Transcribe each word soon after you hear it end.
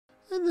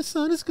And the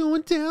sun is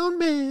going down,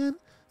 man.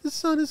 The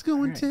sun is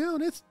going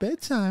down. It's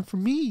bedtime for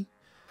me.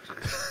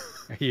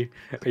 Are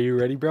you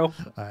ready, bro?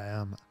 I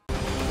am.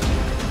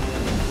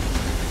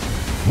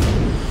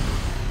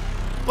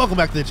 Welcome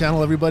back to the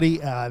channel, everybody.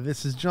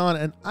 This is John,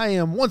 and I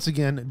am once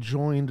again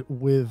joined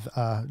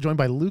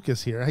by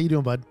Lucas here. How you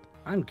doing, bud?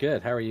 I'm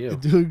good. How are you?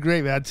 Doing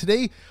great, man.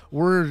 Today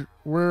we're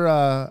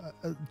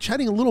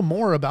chatting a little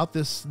more about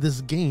this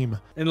game.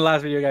 In the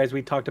last video, guys,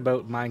 we talked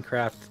about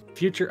Minecraft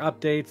future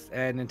updates,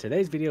 and in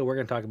today's video, we're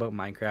going to talk about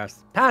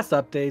Minecraft's past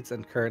updates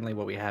and currently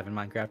what we have in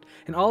Minecraft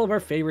and all of our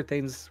favorite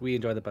things we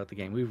enjoyed about the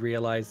game. We've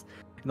realized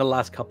in the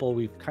last couple,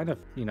 we've kind of,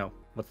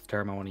 what's the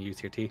term I want to use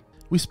here, T?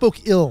 We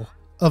spoke ill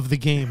of the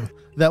game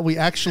that we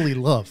actually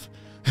love.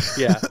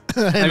 Yeah.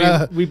 I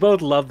mean, we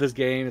both love this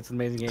game. It's an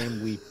amazing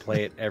game. We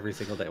play it every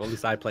single day. Well, at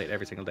least I play it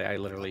every single day.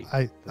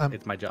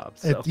 It's my job.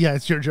 So.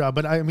 It's your job.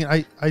 But I mean,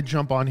 I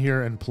jump on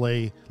here and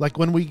play. Like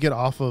when we get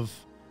off of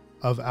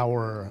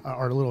our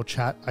little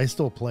chat, I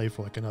still play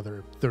for like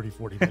another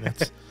 30-40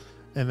 minutes.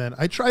 And then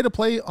I try to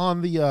play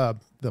on the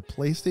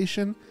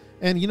PlayStation.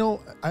 And,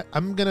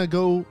 I'm going to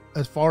go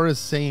as far as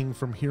saying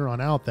from here on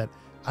out that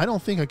I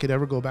don't think I could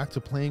ever go back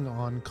to playing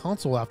on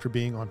console after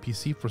being on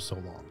PC for so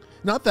long.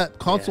 Not that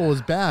console is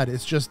bad.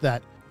 It's just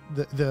that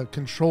the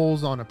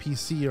controls on a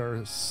PC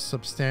are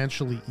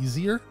substantially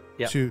easier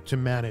to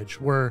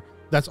manage, where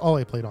that's all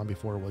I played on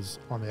before was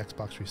on the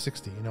Xbox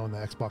 360, and the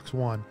Xbox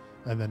One,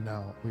 and then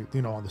now,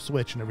 on the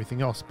Switch and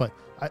everything else. But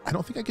I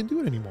don't think I can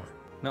do it anymore.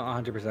 No,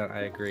 100%.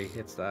 I agree.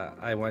 It's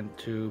I went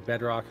to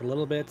Bedrock a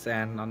little bit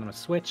and on the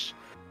Switch,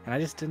 and I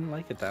just didn't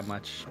like it that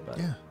much. But...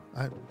 yeah,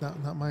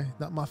 not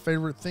my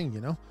favorite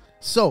thing,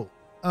 So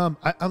I'm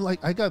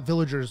like, I got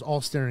villagers all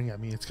staring at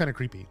me. It's kind of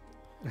creepy.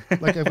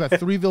 Like I've got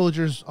 3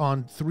 villagers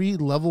on 3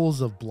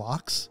 levels of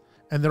blocks,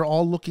 and they're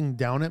all looking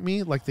down at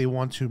me like they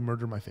want to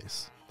murder my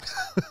face.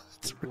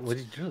 What did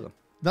you do to them?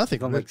 Nothing.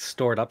 Them, like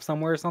stored up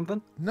somewhere or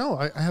something? No,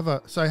 I don't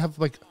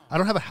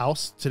have a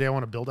house today. I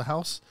want to build a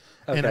house,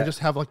 and I just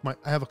have I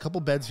have a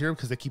couple beds here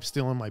because they keep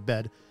stealing my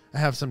bed. I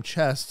have some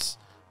chests,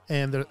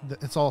 and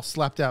it's all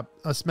smack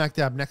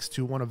dab next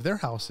to one of their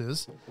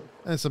houses,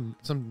 and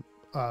some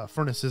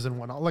furnaces and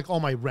whatnot, like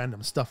all my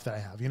random stuff that I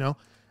have,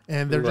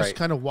 and they're just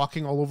kind of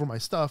walking all over my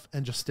stuff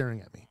and just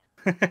staring at me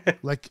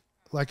like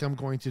I'm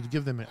going to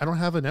give them I don't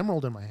have an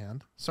emerald in my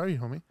hand. Sorry,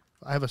 homie.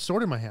 I have a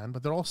sword in my hand,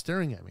 but they're all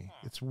staring at me.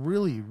 It's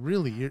really,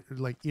 really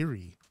like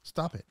eerie.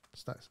 Stop it.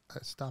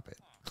 Stop it.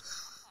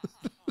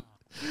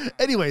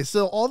 Anyway,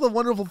 so all the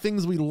wonderful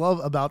things we love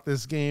about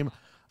this game,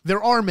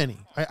 there are many.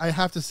 I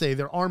have to say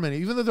there are many,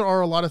 even though there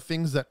are a lot of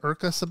things that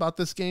irk us about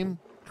this game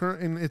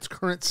in its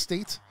current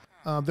state.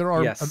 There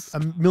are a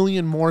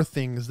million more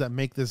things that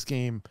make this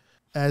game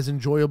as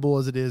enjoyable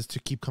as it is to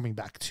keep coming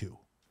back to.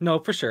 No,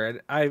 for sure.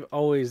 I've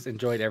always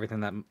enjoyed everything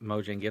that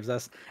Mojang gives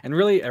us. And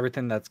really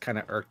everything that's kind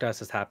of irked us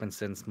has happened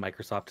since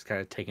Microsoft has kind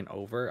of taken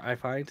over, I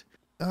find.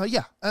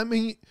 Yeah. I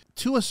mean,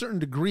 to a certain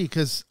degree,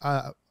 because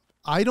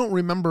I don't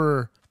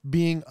remember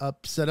being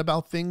upset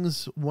about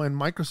things when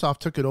Microsoft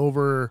took it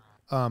over.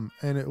 And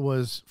it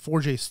was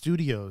 4J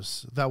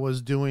Studios that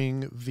was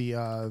doing the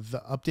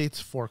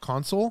updates for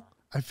console.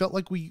 I felt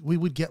like we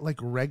would get like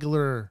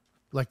regular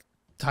like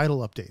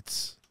title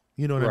updates.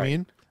 You know what I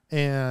mean?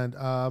 And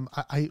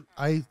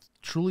I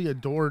truly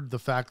adored the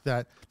fact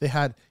that they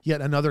had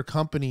yet another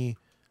company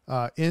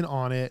in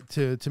on it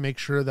to make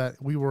sure that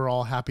we were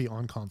all happy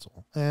on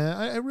console. And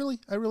I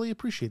really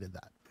appreciated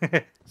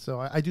that. So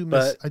I do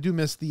miss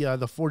the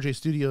 4J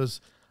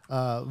Studios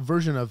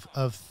version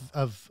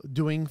of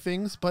doing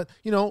things. But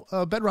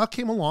Bedrock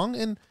came along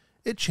and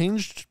it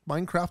changed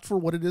Minecraft for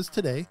what it is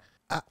today.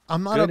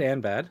 I'm not good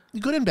and bad.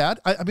 Good and bad.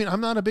 I mean,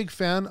 I'm not a big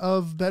fan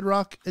of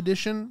Bedrock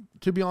Edition,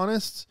 to be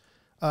honest.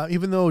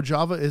 Even though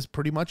Java is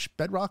pretty much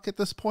Bedrock at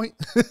this point.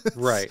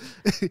 Right.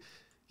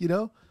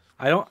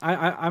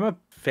 I'm a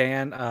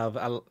fan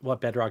of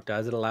what Bedrock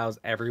does. It allows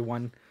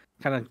everyone,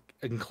 kind of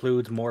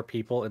includes more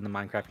people in the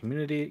Minecraft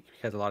community,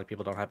 because a lot of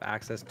people don't have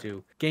access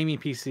to gaming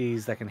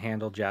PCs that can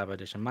handle Java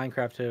Edition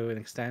Minecraft to an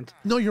extent.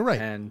 No, you're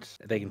right. And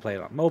they can play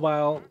it on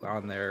mobile,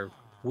 on their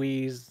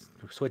Wii's,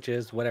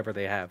 Switches, whatever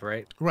they have,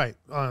 right? Right.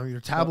 Your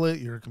tablet,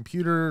 your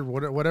computer,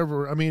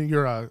 whatever. I mean,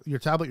 your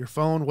tablet, your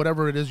phone,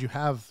 whatever it is you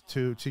have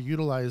to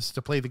utilize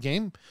to play the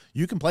game,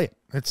 you can play it.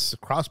 It's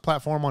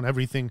cross-platform on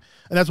everything,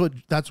 and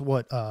that's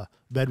what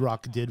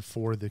Bedrock did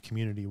for the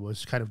community,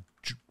 was kind of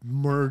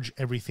merge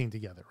everything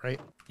together, right?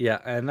 Yeah,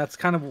 and that's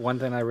kind of one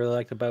thing I really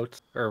like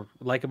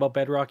about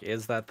Bedrock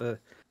is that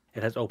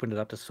it has opened it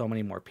up to so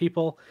many more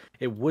people.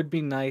 It would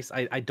be nice.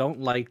 I don't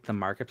like the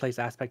marketplace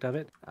aspect of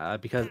it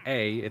because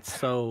it's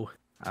so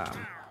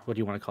what do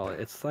you want to call it?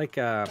 It's like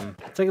a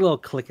little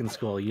click in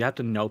school. You have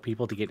to know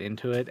people to get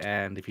into it,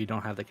 and if you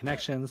don't have the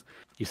connections,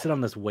 you sit on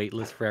this wait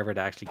list forever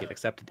to actually get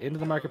accepted into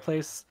the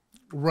marketplace.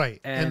 Right,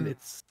 and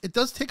it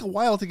does take a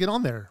while to get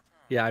on there.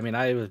 Yeah, I mean,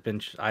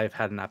 I've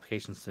had an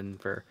application in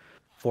for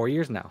 4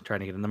 years now trying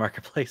to get in the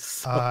marketplace.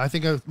 So. I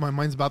think my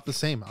mine's about the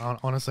same.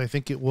 Honestly, I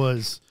think it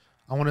was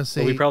I want to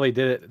say we probably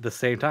did it at the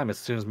same time as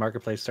soon as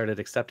Marketplace started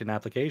accepting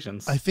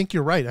applications. I think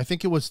you're right. I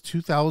think it was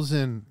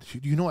 2000.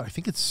 You know what? I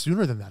think it's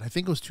sooner than that. I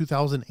think it was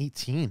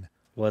 2018.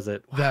 Was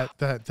it? Wow.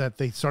 That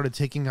they started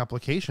taking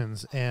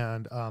applications,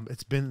 and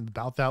it's been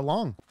about that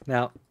long.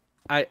 Now,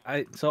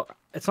 so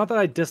it's not that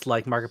I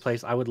dislike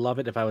Marketplace. I would love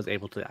it if I was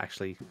able to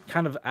actually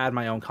kind of add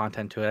my own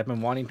content to it. I've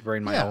been wanting to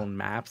bring my own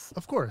maps,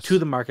 of course, to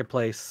the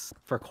Marketplace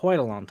for quite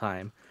a long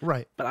time.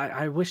 Right. But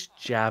I wish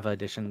Java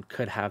Edition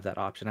could have that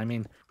option. I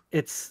mean,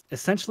 it's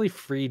essentially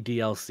free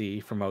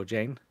DLC for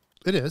Mojang.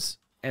 It is.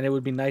 And it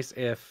would be nice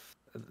if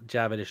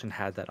Java Edition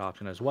had that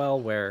option as well,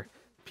 where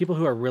people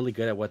who are really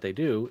good at what they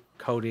do,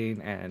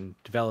 coding and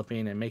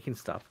developing and making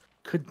stuff,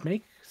 could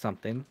make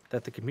something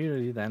that the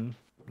community then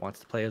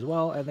wants to play as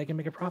well, and they can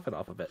make a profit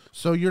off of it.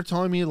 So you're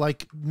telling me,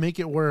 like, make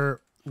it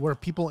where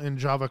people in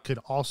Java could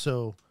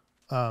also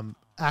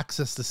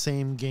access the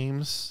same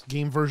game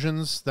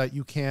versions that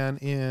you can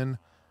in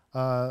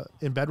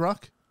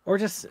Bedrock? Or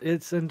just,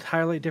 it's an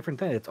entirely different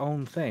thing, its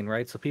own thing,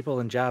 right? So people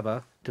in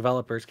Java,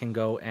 developers can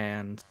go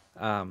and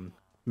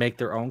make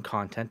their own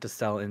content to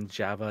sell in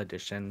Java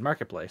Edition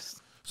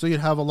Marketplace. So you'd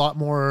have a lot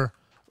more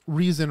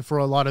reason for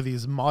a lot of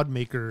these mod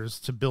makers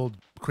to build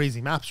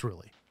crazy maps,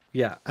 really.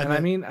 Yeah, and I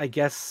mean, I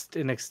guess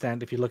to an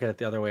extent, if you look at it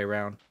the other way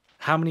around,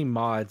 how many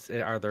mods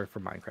are there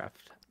for Minecraft?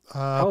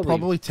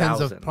 Probably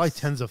tens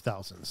of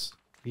thousands.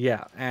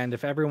 Yeah, and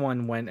if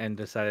everyone went and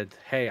decided,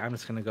 hey, I'm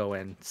just going to go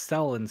and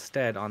sell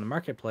instead on the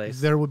Marketplace,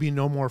 there would be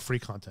no more free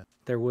content.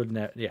 There would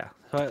yeah.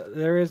 So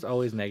there is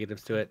always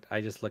negatives to it.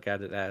 I just look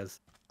at it as,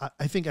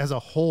 I think as a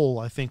whole,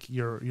 I think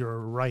you're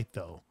right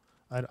though.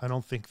 I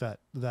don't think that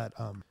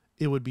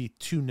it would be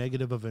too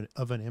negative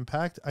of an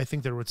impact. I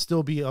think there would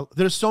still be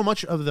there's so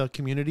much of the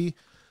community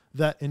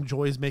that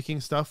enjoys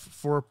making stuff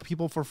for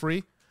people for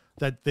free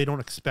that they don't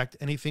expect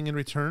anything in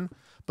return.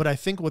 But I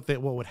think what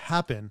would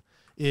happen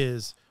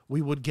is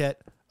we would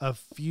get a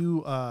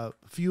few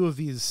of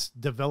these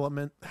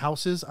development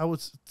houses, I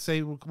would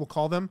say we'll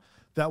call them,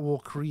 that will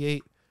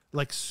create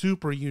like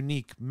super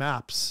unique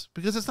maps,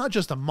 because it's not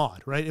just a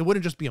mod, right? It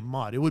wouldn't just be a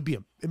mod. It'd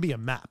be a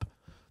map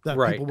that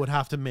people would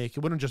have to make. It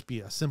wouldn't just be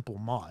a simple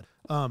mod.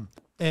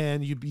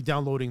 And you'd be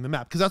downloading the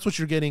map, because that's what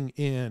you're getting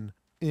in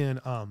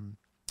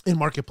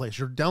Marketplace.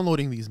 You're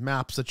downloading these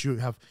maps that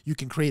you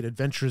can create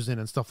adventures in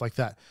and stuff like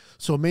that.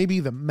 So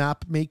maybe the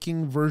map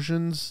making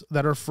versions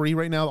that are free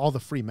right now, all the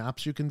free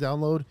maps you can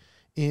download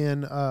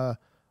in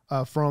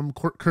from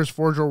Curse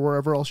Forge or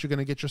wherever else you're going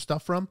to get your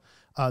stuff from,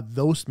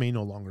 those may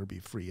no longer be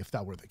free if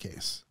that were the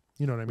case.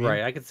 You know what I mean?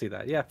 Right, I could see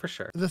that. Yeah, for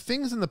sure. The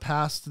things in the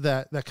past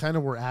that kind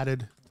of were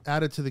added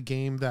to the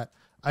game that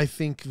I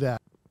think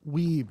that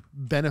we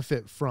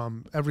benefit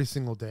from every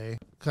single day,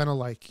 kind of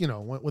like, you know,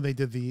 when they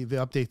did the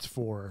updates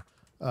for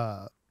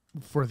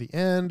the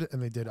end,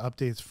 and they did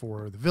updates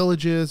for the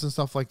villages and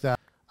stuff like that.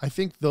 I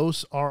think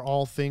those are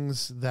all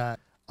things that,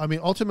 I mean,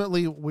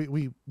 ultimately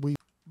we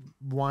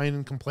whine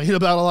and complain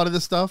about a lot of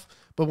this stuff,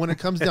 but when it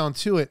comes down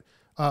to it,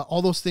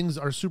 all those things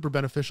are super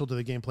beneficial to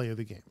the gameplay of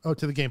the game. Oh,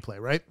 to the gameplay,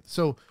 right?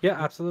 So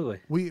yeah, absolutely.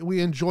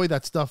 We enjoy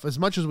that stuff as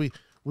much as we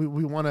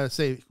want to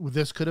say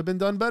this could have been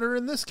done better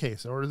in this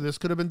case, or this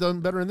could have been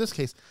done better in this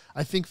case.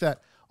 I think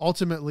that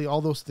ultimately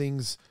all those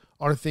things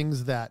are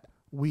things that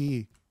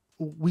we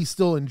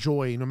still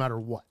enjoy no matter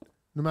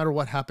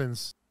what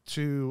happens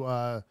to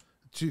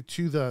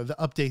the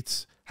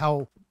updates,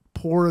 how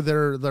poor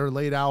they're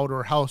laid out,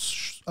 or how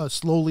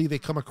slowly they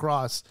come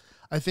across.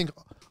 I think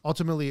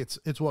ultimately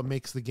it's what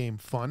makes the game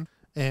fun,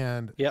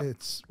 and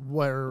it's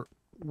where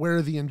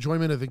the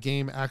enjoyment of the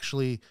game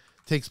actually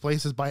takes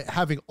place, is by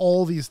having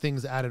all these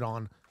things added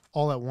on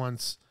all at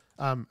once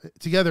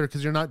together,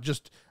 because you're not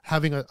just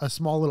having a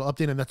small little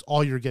update and that's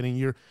all you're getting.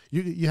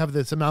 You have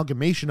this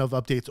amalgamation of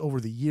updates over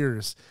the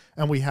years,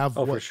 and we have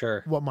what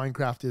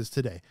Minecraft is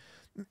today.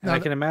 And I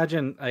can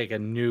imagine like a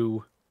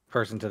new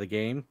person to the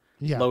game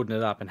loading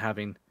it up and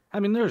having, I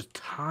mean, there's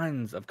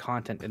tons of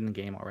content in the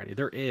game already.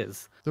 There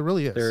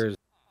really is. There's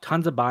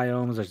tons of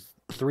biomes. There's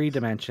 3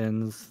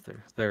 dimensions.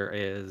 There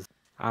is,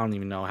 I don't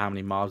even know how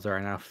many mobs there are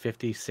now,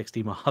 50,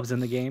 60 mobs in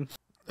the game.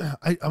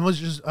 I was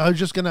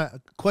just gonna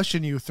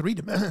question you. 3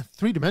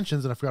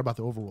 dimensions, and I forgot about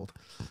the overworld.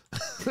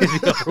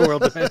 The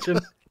overworld dimension.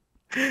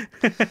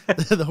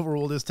 The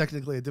overworld is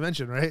technically a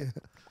dimension, right?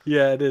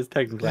 Yeah, it is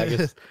technically. I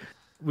guess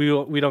we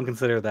don't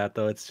consider that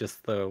though. It's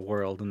just the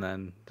world, and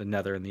then the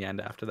Nether in the end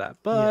after that.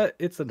 But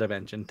it's a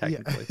dimension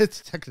technically. Yeah,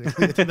 it's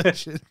technically a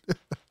dimension.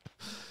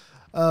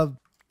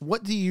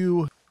 What do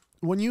you,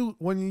 when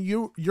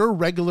your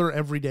regular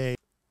everyday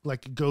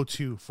like go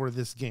to for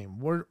this game?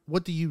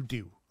 What do you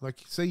do? Like,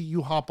 say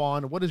you hop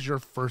on, what is your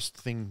first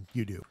thing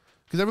you do?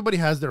 Because everybody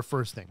has their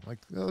first thing. Like,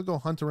 they'll go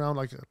hunt around,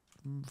 like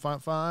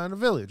find a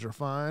village or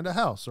find a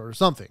house or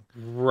something.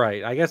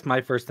 Right. I guess my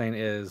first thing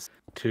is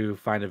to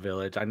find a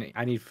village.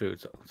 I need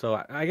food.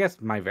 So I guess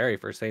my very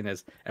first thing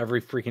is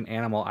every freaking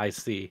animal I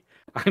see,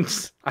 I'm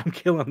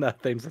killing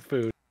that thing for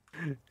food,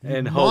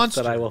 in hopes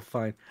that I will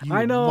find.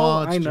 I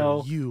know.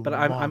 But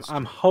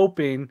I'm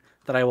hoping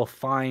that I will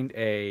find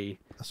a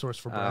source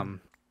for bread.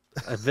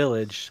 a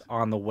village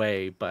on the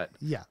way, but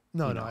yeah,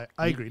 no,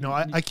 I agree. No,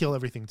 I kill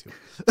everything too.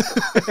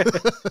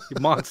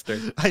 Monster.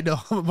 I know,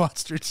 I'm a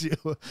monster too.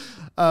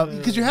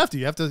 Because you have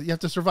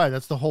to survive.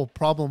 That's the whole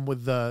problem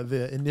with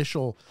the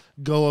initial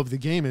go of the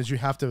game is you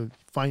have to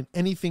find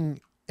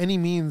any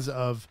means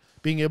of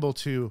being able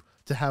to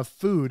have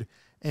food.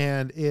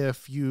 And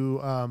if you're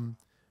going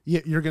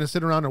to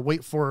sit around and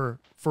wait for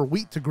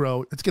wheat to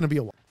grow, it's going to be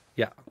a while.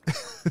 Yeah.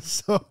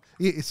 So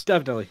it's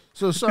Definitely.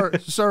 So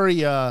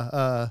sorry,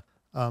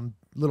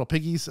 little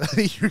piggies,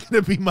 you're going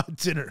to be my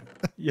dinner.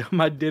 Yeah,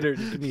 my dinner.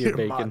 Give me your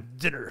bacon. My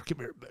dinner. Come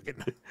here,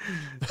 bacon.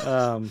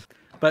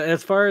 But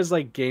as far as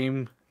like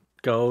game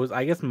goes,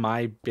 I guess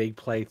my big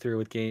playthrough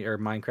with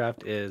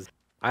Minecraft is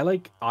I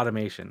like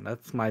automation.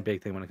 That's my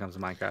big thing when it comes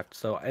to Minecraft.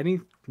 So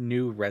any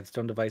new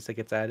redstone device that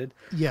gets added,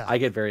 yeah, I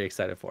get very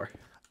excited for.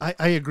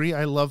 I agree.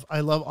 I love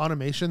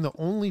automation. The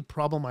only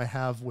problem I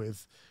have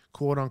with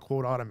quote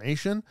unquote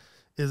automation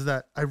is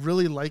that I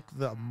really like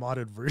the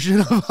modded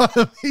version of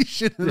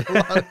automation in a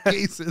lot of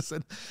cases.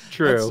 And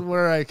True. That's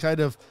where I kind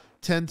of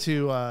tend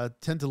to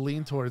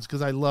lean towards,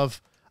 because I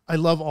love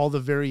all the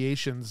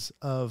variations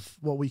of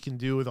what we can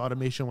do with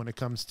automation when it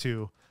comes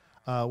to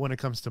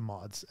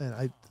mods.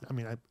 And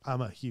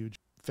I'm a huge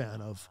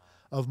fan of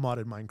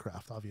modded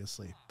Minecraft,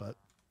 obviously. But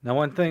now,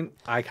 one thing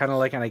I kind of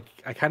like, and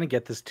I kind of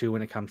get this too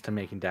when it comes to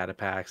making data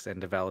packs and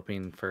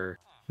developing for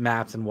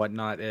maps and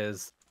whatnot,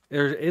 is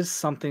there is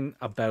something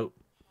about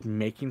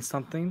making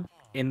something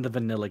in the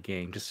vanilla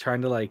game, just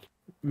trying to like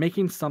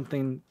making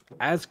something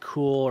as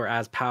cool or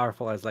as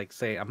powerful as like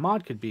say a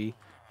mod could be,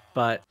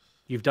 but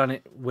you've done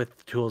it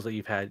with tools that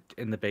you've had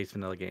in the base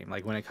vanilla game.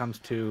 Like when it comes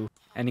to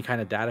any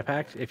kind of data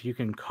packs, if you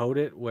can code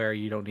it where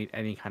you don't need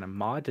any kind of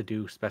mod to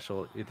do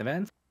special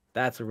events,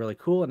 that's a really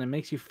cool, and it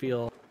makes you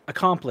feel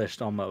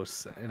accomplished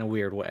almost in a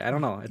weird way. I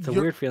don't know. It's a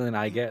weird feeling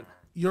I get.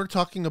 You're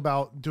talking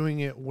about doing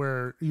it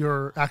where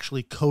you're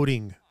actually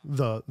coding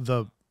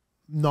the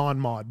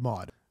non-mod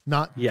mod,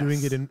 not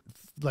doing it in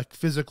like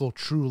physical,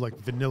 true, like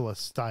vanilla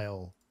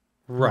style.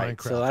 Right.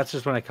 Minecraft. So that's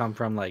just when I come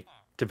from like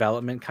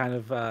development kind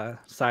of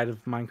side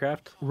of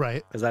Minecraft.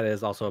 Right. Because that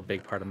is also a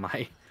big part of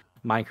my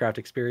Minecraft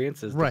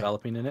experience is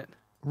developing in it.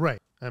 Right.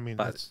 I mean,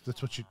 that's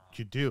what you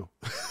do.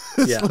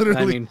 Yeah.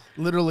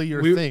 Literally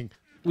your thing.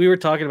 We were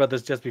talking about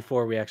this just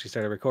before we actually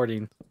started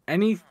recording.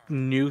 Any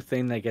new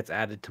thing that gets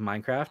added to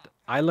Minecraft,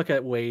 I look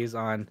at ways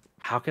on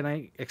how can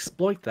I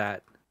exploit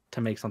that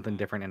to make something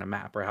different in a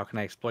map, or how can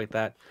I exploit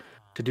that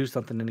to do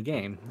something in a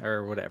game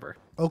or whatever.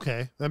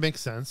 Okay, that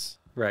makes sense.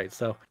 Right.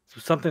 So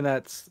something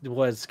that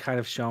was kind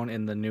of shown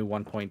in the new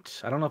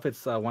I don't know if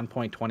it's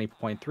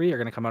 1.20.3 or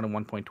going to come out in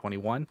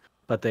 1.21,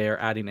 but they are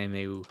adding a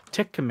new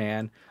tick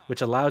command,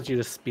 which allows you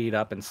to speed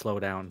up and slow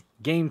down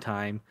game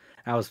time.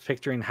 I was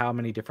picturing how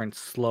many different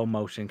slow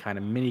motion kind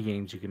of mini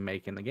games you can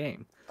make in the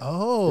game.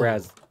 Oh.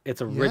 Whereas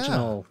its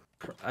original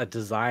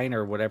design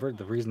or whatever,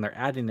 the reason they're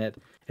adding it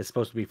is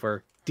supposed to be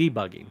for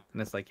debugging.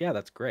 And it's like, yeah,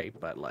 that's great,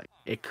 but like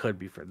it could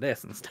be for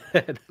this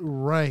instead.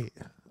 Right.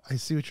 I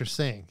see what you're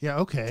saying. Yeah,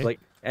 okay. So like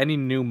any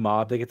new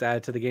mob that gets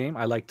added to the game,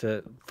 I like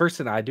to first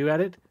thing I do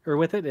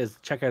with it is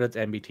check out its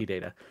MBT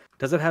data.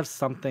 Does it have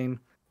something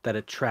that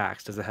it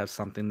tracks? Does it have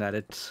something that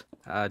it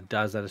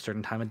does at a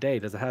certain time of day?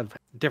 Does it have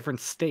different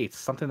states?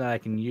 Something that I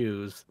can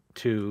use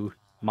to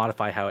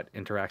modify how it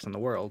interacts in the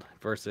world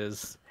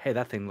versus, hey,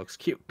 that thing looks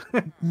cute.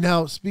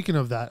 Now, speaking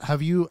of that,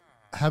 have you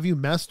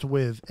messed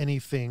with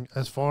anything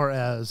as far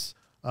as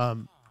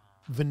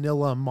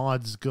vanilla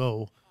mods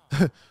go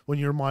when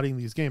you're modding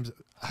these games?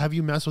 Have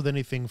you messed with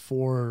anything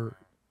for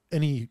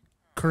any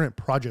current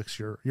projects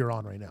you're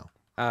on right now?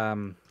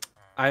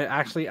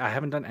 I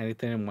haven't done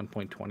anything in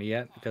 1.20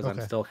 yet because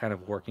I'm still kind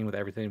of working with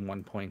everything in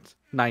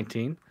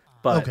 1.19.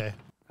 But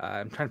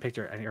I'm trying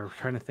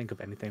to think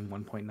of anything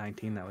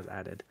 1.19 that was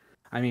added.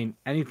 I mean,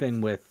 anything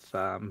with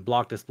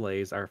block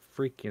displays are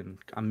freaking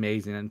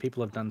amazing, and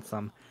people have done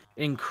some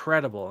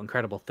incredible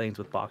things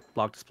with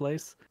block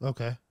displays.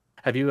 Okay.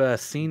 Have you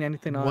seen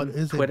anything on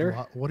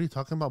Twitter? What are you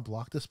talking about?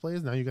 Block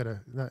displays? Now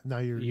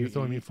you're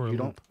throwing me for a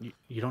loop.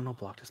 You don't know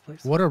block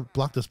displays? What are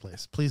block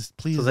displays? Please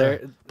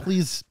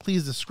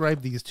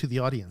describe these to the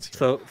audience here.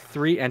 So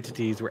 3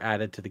 entities were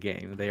added to the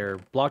game. They are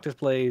block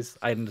displays,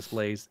 item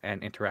displays,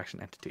 and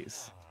interaction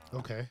entities.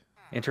 Okay.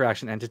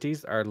 Interaction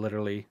entities are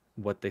literally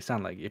what they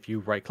sound like. If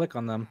you right click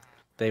on them,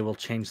 they will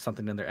change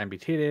something in their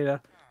MBT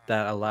data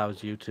that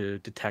allows you to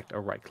detect a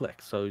right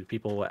click. So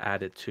people will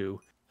add it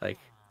to like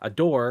a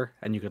door,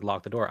 and you could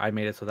lock the door. I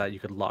made it so that you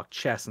could lock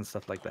chests and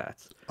stuff like that.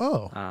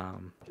 Oh.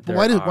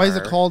 Why is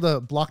it called a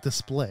block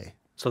display?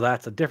 So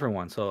that's a different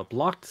one. So a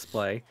block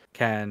display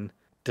can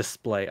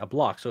display a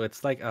block. So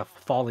it's like a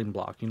falling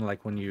block. You know,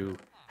 like when you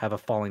have a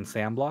falling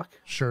sand block?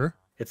 Sure.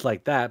 It's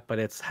like that, but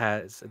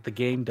the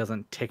game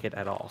doesn't tick it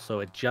at all. So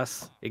it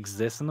just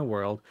exists in the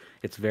world.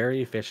 It's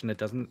very efficient. It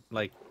doesn't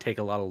like take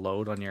a lot of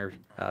load on your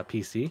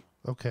PC.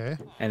 Okay.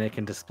 And it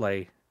can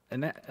display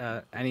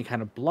any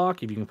kind of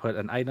block. If you can put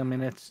an item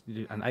in it,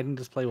 an item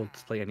display will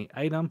display any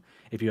item.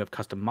 If you have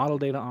custom model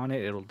data on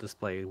it, it'll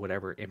display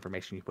whatever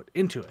information you put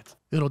into it.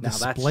 It'll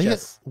display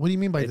it? What do you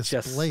mean by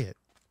display it?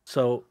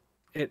 So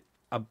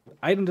a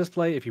item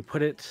display, if you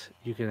put it,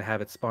 you can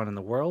have it spawn in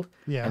the world.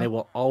 Yeah. And it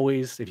will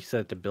always, if you set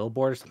it to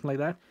billboard or something like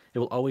that, it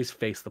will always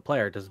face the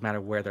player. It doesn't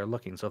matter where they're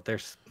looking. So if they're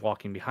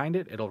walking behind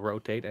it, it'll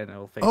rotate and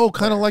it'll face. Oh, the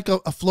kind of player.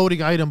 like a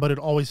floating item, but it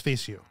always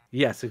face you.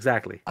 Yes,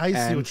 exactly. I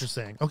see what you're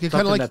saying. Okay,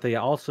 kind of like that they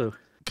also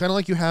kind of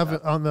like you have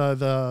it on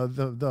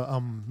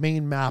the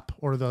main map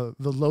or the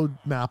load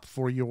map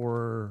for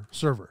your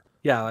server.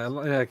 Yeah,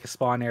 like a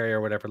spawn area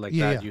or whatever like that.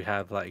 Yeah. You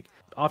have like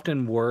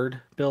often word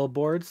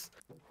billboards,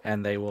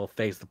 and they will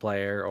face the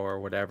player or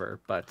whatever.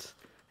 But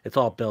it's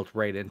all built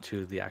right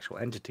into the actual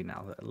entity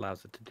now that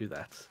allows it to do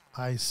that.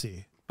 I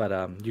see. But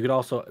you could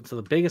also, so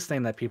the biggest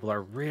thing that people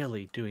are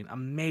really doing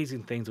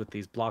amazing things with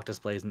these block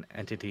displays and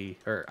entity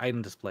or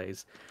item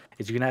displays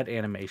is you can add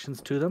animations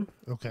to them.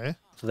 Okay.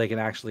 So they can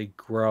actually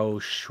grow,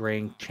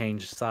 shrink,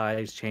 change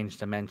size, change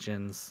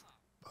dimensions.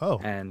 Oh.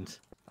 And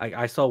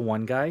I saw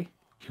one guy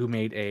who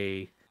made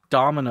a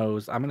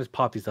dominoes. I'm going to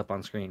pop these up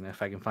on screen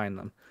if I can find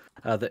them.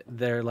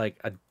 They're like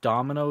a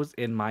dominoes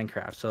in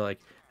Minecraft. So like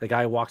the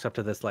guy walks up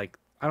to this, like,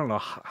 I don't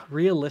know,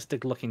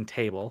 realistic looking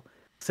table,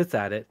 sits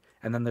at it,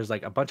 and then there's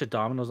like a bunch of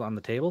dominoes on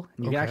the table,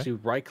 and you can actually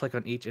right click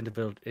on each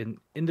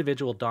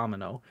individual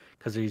domino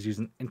because he's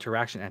using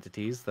interaction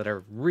entities that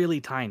are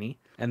really tiny.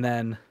 And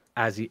then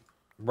as he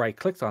right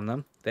clicks on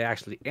them, they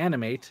actually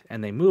animate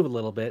and they move a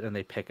little bit and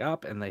they pick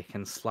up and they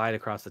can slide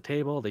across the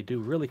table. They do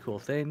really cool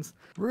things.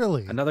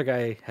 Really? Another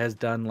guy has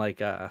done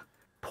like a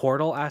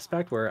portal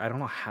aspect where I don't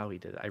know how he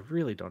did it. I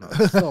really don't know.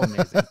 It's so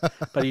amazing.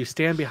 But you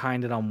stand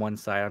behind it on one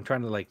side. I'm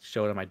trying to like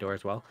show it at my door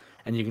as well.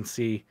 And you can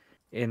see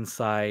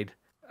inside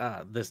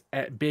this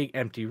big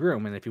empty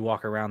room, and if you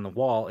walk around the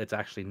wall, it's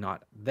actually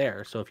not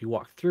there. So if you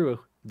walk through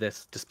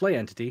this display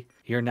entity,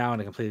 you're now in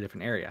a completely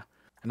different area.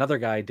 Another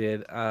guy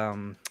did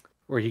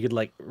where he could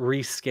like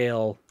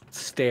rescale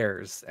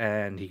stairs,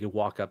 and he could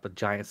walk up a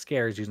giant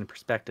stairs using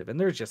perspective. And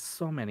there's just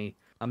so many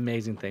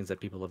amazing things that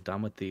people have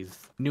done with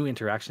these new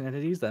interaction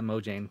entities that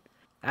Mojang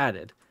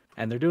added,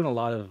 and they're doing a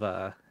lot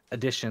of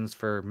additions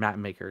for map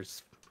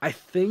makers. I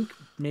think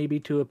maybe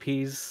to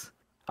appease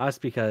us,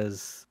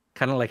 because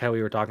kind of like how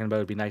we were talking about,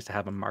 it'd be nice to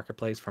have a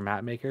marketplace for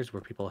map makers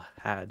where people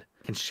can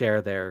share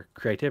their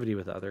creativity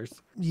with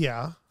others.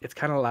 Yeah. It's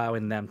kind of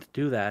allowing them to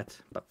do that,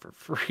 but for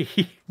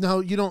free.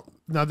 Now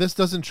this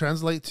doesn't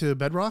translate to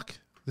Bedrock?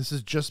 This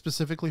is just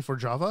specifically for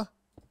Java?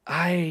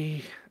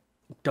 I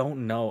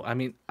don't know. I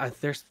mean,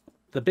 there's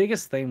the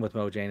biggest thing with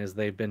Mojang is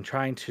they've been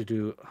trying to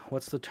do,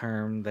 what's the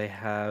term?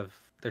 They're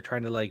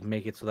trying to like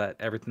make it so that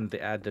everything they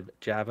add to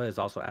Java is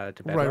also added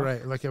to Bedrock.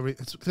 Right. Like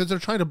it's because they're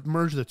trying to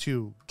merge the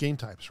two game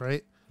types,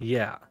 right?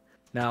 Yeah.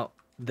 Now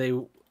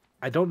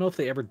I don't know if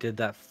they ever did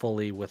that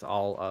fully with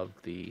all of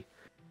the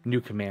new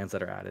commands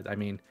that are added. I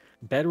mean,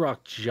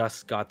 Bedrock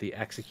just got the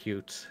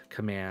execute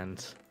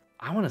command,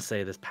 I want to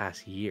say this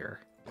past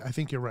year. I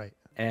think you're right.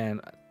 And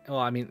well,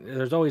 I mean,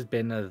 there's always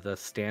been the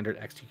standard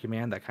execute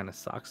command that kind of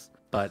sucks.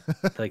 But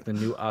like the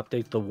new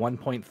update, the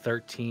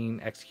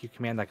 1.13 execute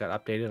command that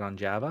got updated on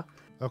Java.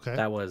 Okay.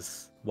 That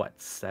was what,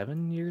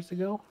 7 years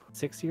ago?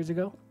 6 years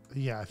ago?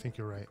 Yeah, I think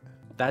you're right.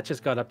 That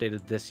just got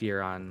updated this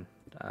year on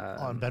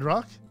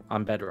Bedrock?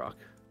 On Bedrock.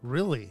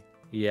 Really?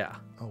 Yeah.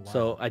 Oh, wow.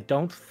 So I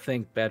don't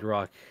think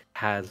Bedrock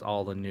has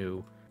all the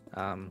new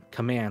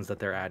commands that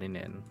they're adding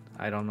in.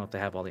 I don't know if they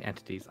have all the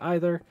entities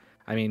either.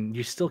 I mean,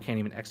 you still can't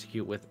even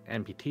execute with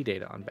NBT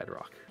data on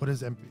Bedrock. What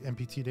is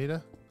MPT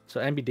data? So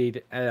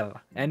NBT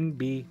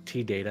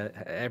data,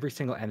 every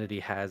single entity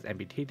has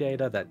NBT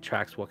data that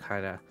tracks what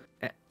kind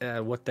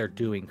of what they're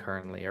doing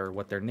currently, or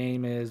what their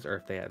name is, or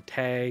if they have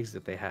tags,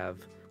 if they have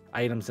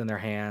items in their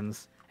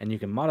hands, and you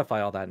can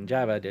modify all that in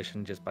Java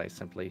Edition just by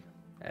simply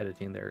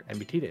editing their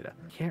NBT data.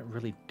 You can't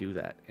really do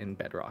that in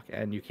Bedrock,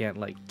 and you can't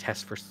like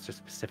test for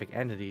specific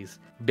entities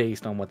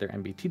based on what their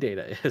NBT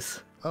data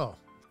is. Oh.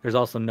 There's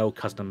also no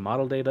custom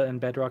model data in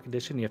Bedrock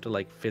Edition. You have to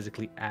like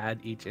physically add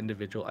each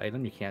individual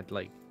item. You can't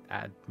like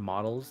add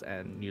models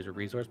and use a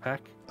resource pack.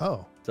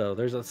 Oh. So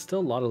there's still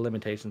a lot of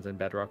limitations in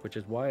Bedrock, which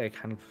is why I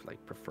kind of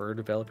like prefer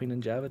developing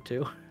in Java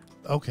too.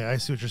 Okay, I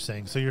see what you're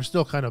saying. So you're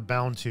still kind of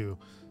bound to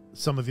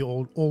some of the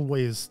old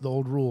ways, the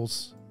old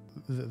rules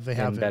they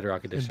have in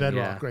Bedrock Edition. In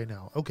Bedrock right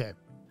now. Okay.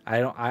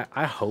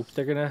 I hope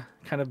they're gonna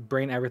kind of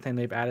bring everything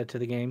they've added to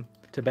the game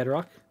to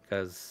Bedrock,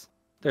 because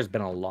there's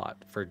been a lot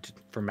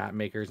for map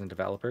makers and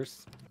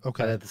developers.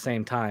 Okay. But at the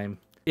same time,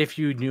 if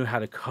you knew how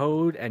to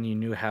code and you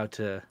knew how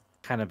to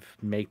kind of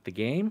make the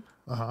game,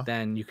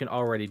 then you can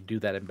already do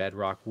that in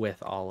Bedrock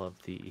with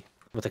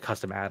a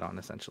custom add-on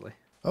essentially.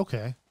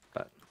 Okay.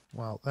 But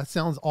wow, that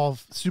sounds all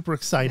super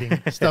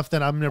exciting stuff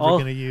that I'm never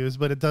going to use,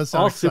 but it does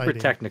sound exciting. Super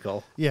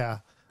technical. Yeah.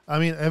 I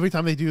mean, every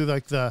time they do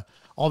like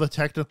all the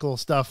technical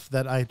stuff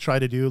that I try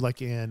to do,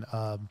 like in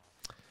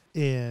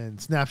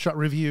snapshot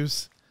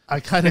reviews, I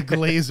kind of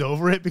glaze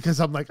over it because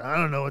I'm like, I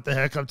don't know what the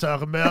heck I'm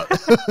talking about.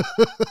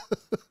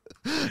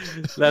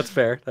 That's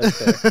fair.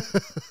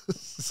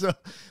 So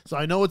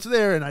I know it's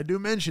there, and I do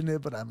mention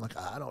it, but I'm like,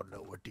 I don't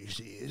know what this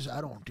is. I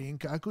don't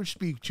think I could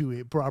speak to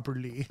it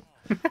properly.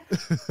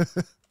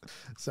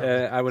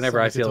 Whenever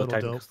I see all the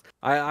total technical,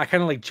 I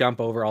kind of like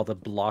jump over all the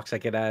blocks I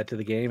get added to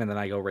the game, and then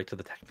I go right to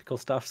the technical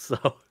stuff. So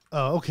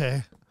Oh,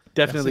 okay.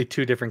 definitely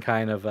two different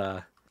kind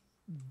of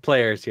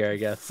players here, I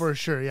guess. For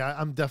sure. Yeah,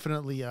 I'm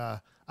definitely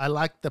I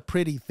like the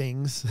pretty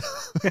things.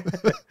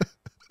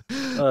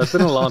 It's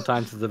been a long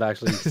time since I've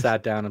actually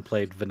sat down and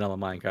played vanilla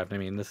Minecraft. I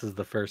mean, this is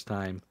the first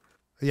time.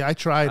 Yeah, I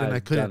tried and I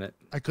couldn't. Done it.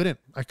 I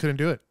couldn't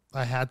do it.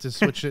 I had to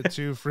switch it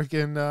to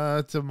freaking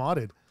to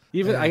modded.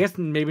 Even I guess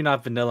maybe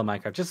not vanilla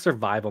Minecraft, just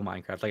survival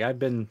Minecraft. Like I've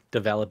been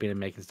developing and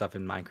making stuff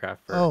in Minecraft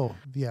for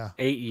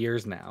 8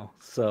 years now.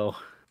 So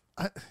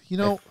I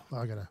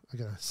gotta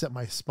set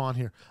my spawn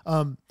here.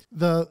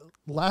 The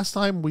last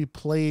time we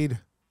played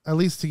at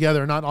least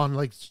together, not on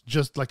like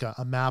just like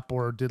a map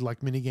or did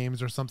like mini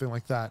games or something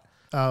like that,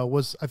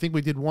 was I think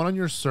we did one on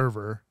your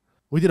server.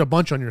 We did a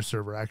bunch on your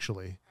server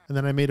actually. And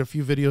then I made a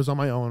few videos on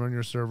my own on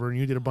your server, and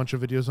you did a bunch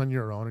of videos on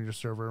your own on your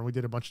server, and we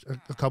did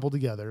a couple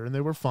together, and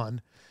they were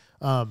fun.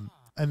 And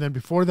then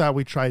before that,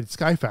 we tried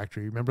Sky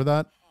Factory. Remember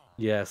that?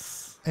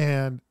 Yes.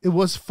 And it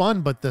was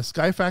fun, but the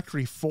Sky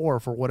Factory 4,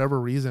 for whatever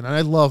reason, and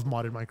I love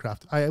modded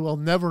Minecraft. I will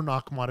never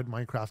knock modded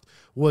Minecraft.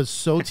 Was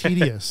so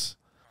tedious.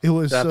 It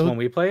was. That's when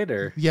we played,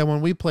 or yeah,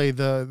 when we played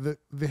it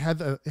had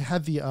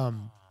the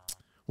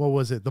what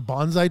was it? The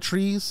bonsai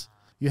trees.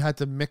 You had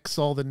to mix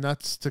all the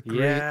nuts to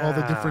create all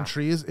the different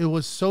trees. It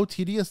was so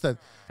tedious that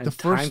the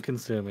first time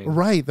consuming.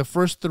 Right, the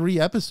first 3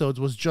 episodes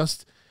was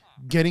just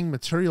getting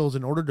materials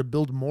in order to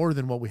build more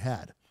than what we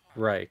had.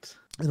 Right.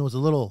 And it was a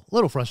little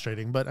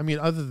frustrating, but I mean,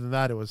 other than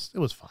that, it was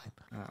fine.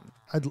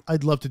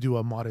 I'd love to do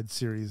a modded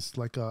series,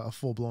 like a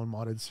full blown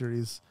modded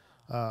series,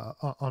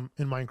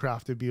 in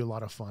Minecraft. It'd be a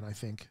lot of fun, I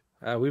think.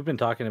 We've been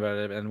talking about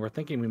it, and we're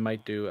thinking we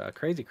might do a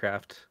Crazy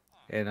Craft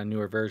in a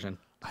newer version.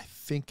 I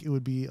think it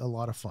would be a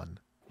lot of fun.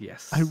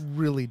 Yes. I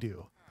really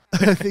do.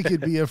 I think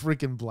it'd be a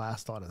freaking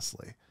blast,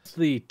 honestly. It's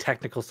the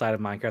technical side of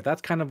Minecraft.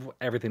 That's kind of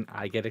everything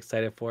I get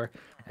excited for.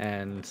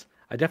 And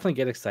I definitely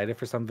get excited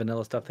for some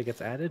vanilla stuff that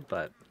gets added,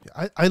 but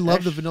I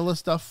love the vanilla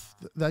stuff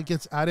that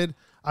gets added.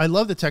 I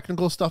love the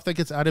technical stuff that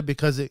gets added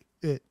because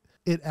it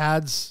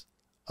adds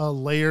a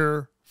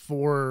layer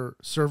for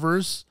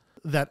servers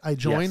that I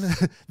join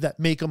that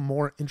make them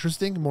more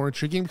interesting, more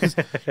intriguing, because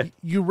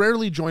you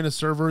rarely join a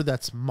server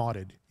that's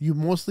modded. You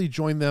mostly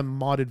join them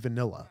modded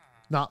vanilla.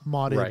 Not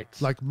modded,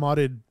 like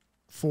modded,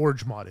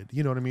 forge modded,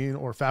 you know what I mean?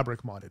 Or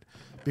fabric modded,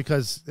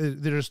 because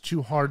they're just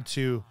too hard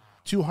to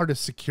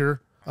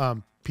secure.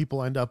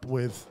 People end up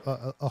with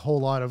a whole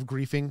lot of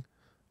griefing,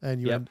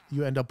 and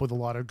you end up with a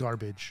lot of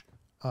garbage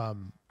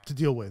to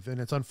deal with. And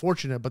it's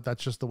unfortunate, but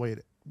that's just the way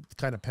it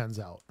kind of pans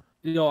out.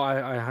 You know, I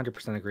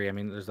 100% agree. I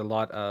mean, there's a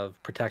lot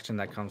of protection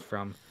that comes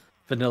from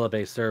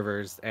vanilla-based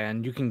servers,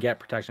 and you can get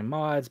protection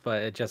mods,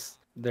 but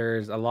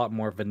there's a lot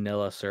more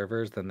vanilla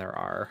servers than there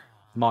are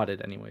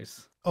modded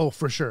anyways. Oh,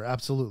 for sure.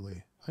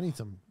 Absolutely. I think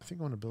I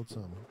want to build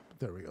some,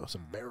 there we go,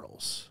 some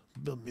barrels.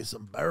 Build me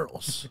some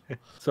barrels.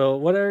 So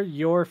what is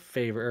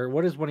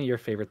one of your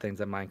favorite things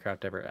that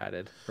Minecraft ever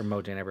added, or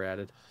Mojang ever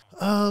added?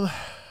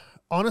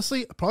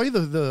 Honestly, probably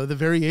the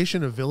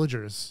variation of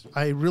villagers.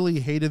 I really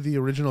hated the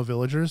original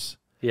villagers.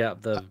 Yeah,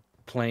 the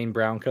plain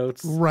brown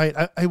coats. Right.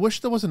 I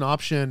wish there was an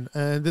option,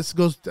 and this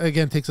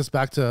takes us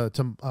back to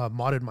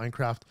modded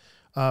Minecraft.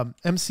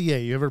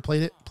 MCA, you ever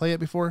play it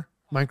before?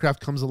 Minecraft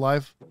Comes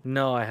Alive?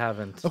 No, I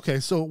haven't. Okay,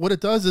 so what it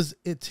does is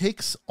it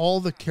takes all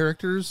the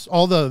characters,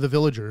 all the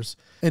villagers,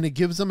 and it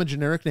gives them a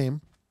generic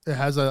name. It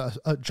has a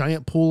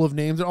giant pool of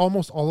names.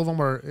 Almost all of them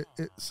are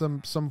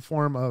some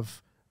form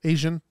of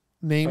Asian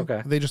name.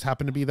 Okay. They just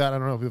happen to be that. I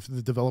don't know if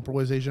the developer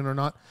was Asian or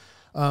not.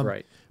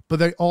 Right. But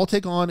they all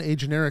take on a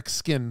generic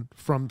skin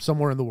from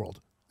somewhere in the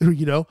world.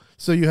 You know?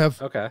 So you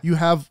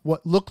have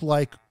what look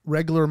like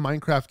regular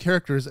Minecraft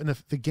characters, and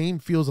if the game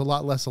feels a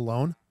lot less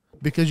alone,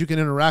 because you can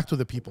interact with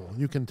the people.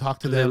 You can talk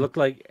to them. They look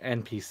like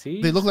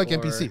NPCs? They look like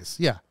NPCs,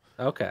 yeah.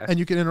 Okay. And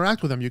you can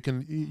interact with them. You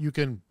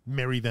can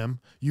marry them.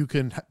 You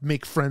can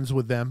make friends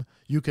with them.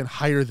 You can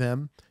hire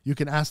them. You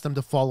can ask them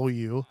to follow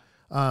you.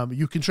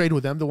 You can trade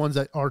with them. The ones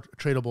that are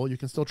tradable, you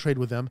can still trade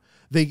with them.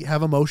 They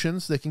have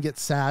emotions. They can get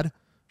sad.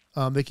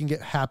 They can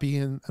get happy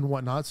and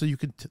whatnot. So you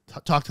could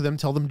talk to them,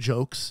 tell them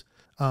jokes,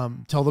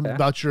 tell them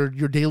about your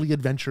daily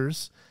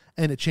adventures,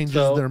 and it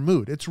changes their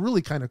mood. It's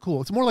really kind of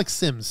cool. It's more like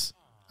Sims,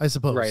 I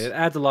suppose. Right. It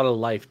adds a lot of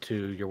life to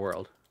your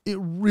world. It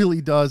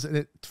really does.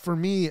 And for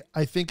me,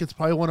 I think it's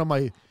probably one of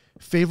my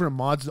favorite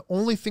mods. The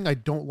only thing I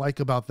don't like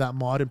about that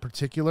mod in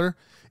particular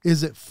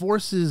is it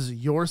forces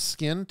your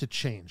skin to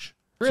change.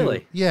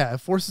 Really? Yeah, it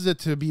forces it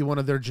to be one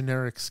of their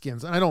generic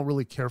skins. And I don't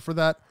really care for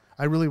that.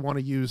 I really want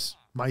to use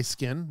my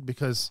skin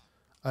because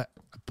I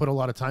put a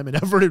lot of time and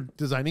effort in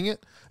designing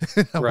it.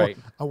 I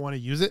want to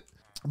use it.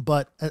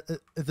 But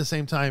at the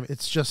same time,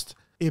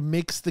 it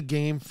makes the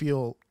game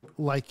feel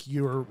like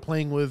you're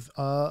playing with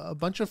a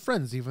bunch of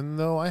friends, even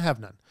though I have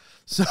none.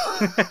 So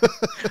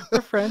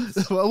we're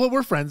friends. Well,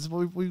 we're friends,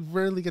 but we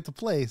rarely get to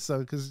play. So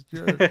because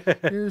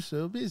you're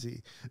so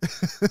busy.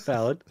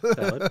 Valid.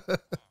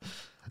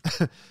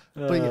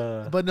 But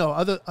yeah, but no,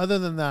 other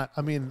than that,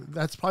 I mean,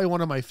 that's probably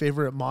one of my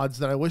favorite mods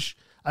that I wish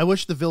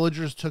the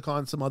villagers took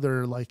on some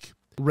other like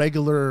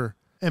regular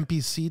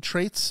NPC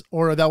traits,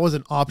 or that was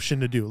an option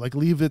to do. Like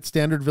leave it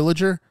standard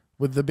villager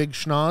with the big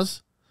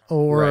schnoz,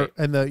 or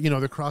and the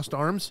the crossed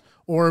arms,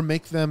 or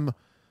make them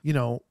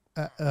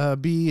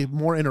be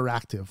more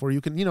interactive, where you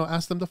can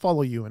ask them to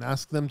follow you and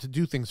ask them to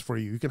do things for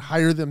you. You can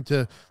hire them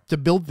to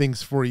build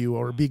things for you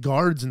or be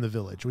guards in the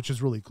village, which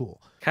is really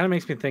cool. Kind of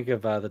makes me think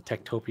of the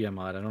Techtopia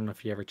mod. I don't know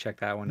if you ever checked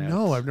that one out.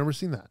 No, I've never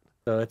seen that.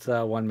 So it's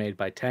one made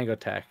by Tango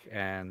Tech,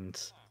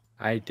 and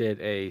I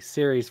did a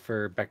series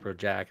for Beckbro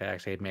Jack. I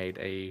actually had made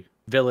a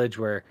village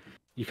where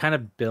you kind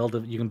of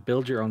you can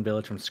build your own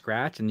village from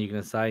scratch, and you can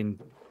assign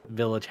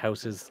village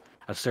houses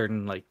a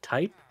certain like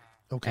type.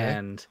 Okay.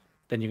 And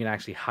then you can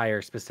actually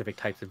hire specific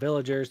types of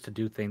villagers to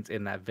do things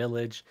in that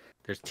village.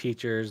 There's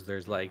teachers.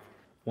 There's like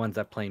ones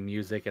that play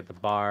music at the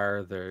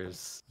bar.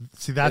 There's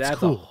that's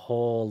cool. A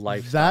whole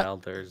lifestyle.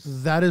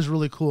 That is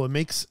really cool.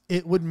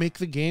 It would make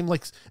the game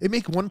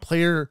make one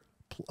player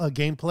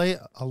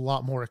gameplay a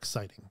lot more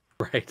exciting.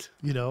 Right.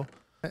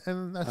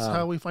 And that's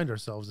how we find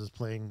ourselves, is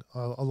playing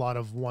a lot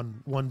of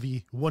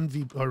 1v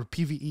or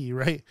PvE,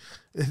 right?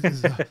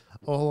 It's a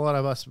whole lot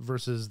of us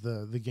versus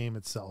the game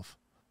itself.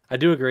 I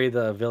do agree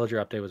the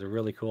villager update was a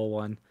really cool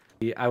one.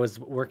 I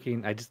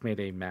just made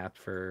a map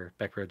for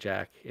Beckbro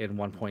Jack in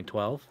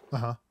 1.12.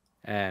 Uh-huh.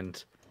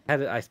 And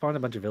I spawned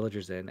a bunch of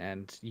villagers in,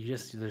 and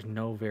there's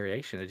no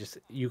variation.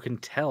 You can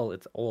tell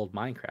it's old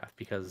Minecraft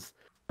because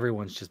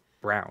everyone's just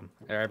brown.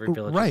 Every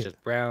village is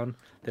just brown.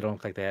 They don't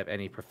look like they have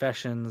any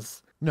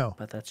professions. No.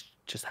 But that's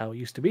just how it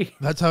used to be.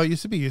 That's how it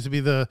used to be. It used to be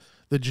the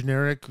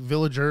generic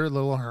villager,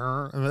 little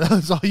and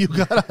that's all you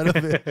got out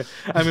of it.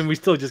 I mean, we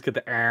still just get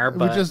the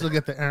but we just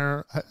get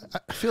the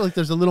I feel like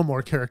there's a little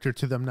more character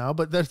to them now,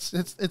 but it's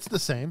the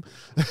same.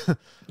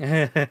 But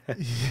you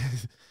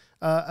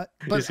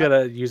just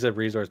gotta use a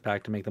resource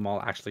pack to make them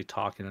all actually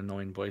talk in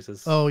annoying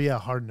voices. Oh yeah,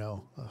 hard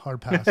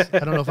pass. I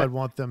don't know if I'd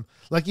want them.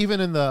 Like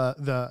even in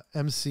the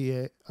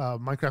MCA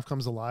Minecraft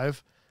Comes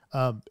Alive,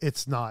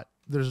 it's not.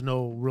 There's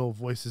no real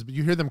voices, but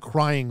you hear them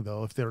crying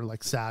though if they're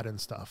like sad and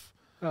stuff.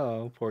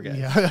 Oh, poor guys.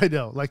 Yeah, I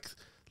know. Like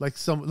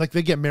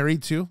they get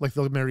married too. Like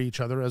they'll marry each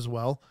other as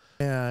well.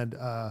 And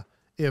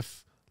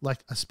if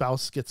like a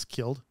spouse gets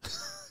killed,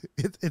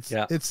 it's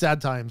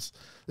sad times.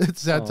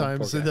 It's sad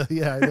times. And,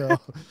 I know.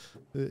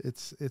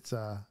 it's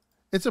a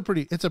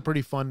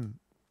pretty fun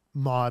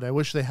mod. I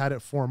wish they had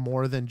it for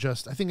more than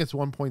just. I think it's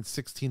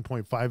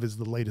 1.16.5 is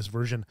the latest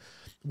version.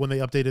 When they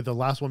updated the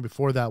last one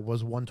before that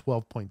was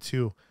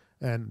 112.2.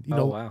 And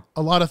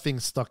a lot of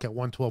things stuck at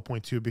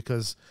 112.2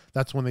 because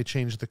that's when they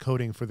changed the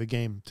coding for the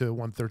game to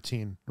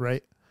 113,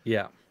 right?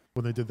 Yeah.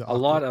 When they did a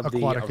lot of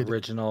the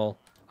original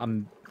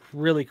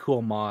really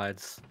cool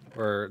mods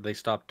where they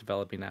stopped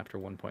developing after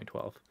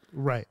 1.12.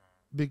 Right.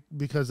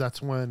 Because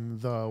that's when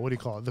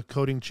the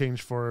coding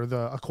changed for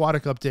the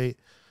aquatic update.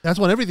 That's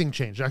when everything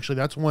changed. Actually,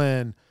 that's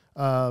when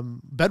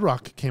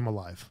Bedrock came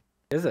alive.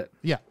 Is it?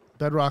 Yeah.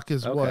 Bedrock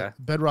is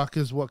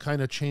what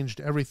kind of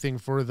changed everything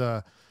for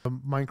the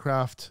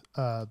Minecraft.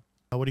 I'm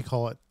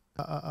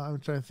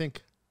trying to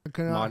think.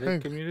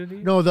 Modded community?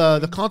 No,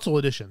 the console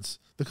editions.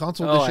 The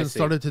console editions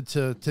started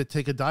to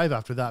take a dive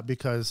after that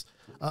because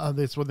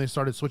that's when they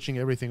started switching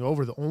everything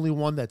over. The only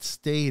one that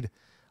stayed,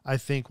 I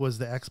think, was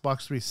the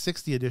Xbox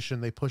 360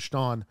 edition. They pushed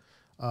on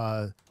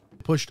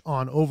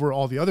over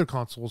all the other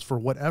consoles for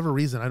whatever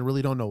reason. I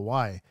really don't know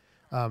why.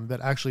 That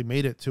actually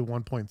made it to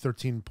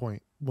 1.13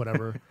 point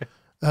whatever.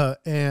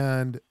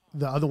 And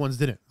the other ones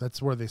didn't.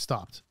 That's where they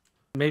stopped.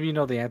 Maybe you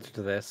know the answer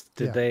to this.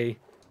 Did they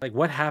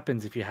what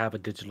happens if you have a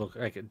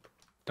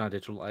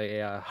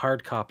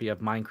hard copy of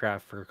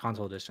Minecraft for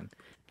console edition?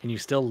 Can you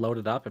still load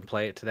it up and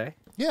play it today?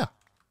 Yeah.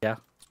 Yeah.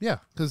 Yeah,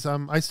 because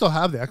I still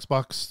have the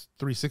Xbox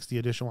 360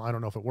 edition. Well, I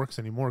don't know if it works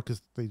anymore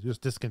because they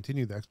just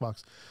discontinued the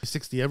Xbox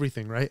 360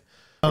 everything, right?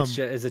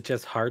 Is it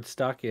just hard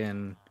stuck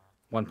in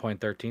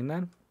 1.13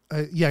 then?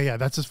 Yeah.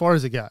 That's as far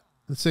as it got.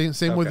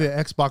 Same with the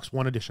Xbox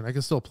One edition. I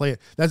can still play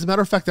it. As a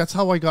matter of fact, that's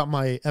how I got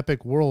my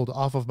Epic World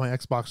off of my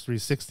Xbox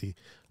 360.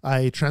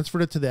 I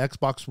transferred it to the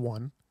Xbox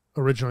One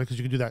originally because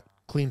you can do that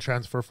clean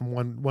transfer from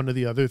one to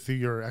the other through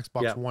your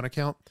Xbox One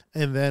account.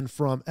 And then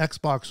from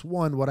Xbox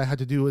One, what I had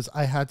to do is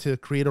I had to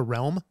create a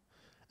realm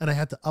and I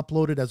had to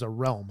upload it as a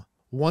realm.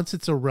 Once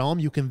it's a realm,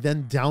 you can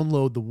then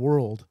download the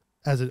world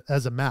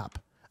as a map,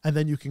 and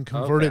then you can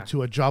convert it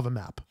to a Java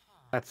map.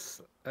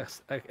 That's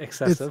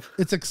excessive.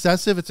 It's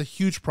excessive. It's a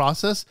huge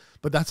process,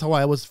 but that's how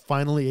I was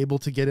finally able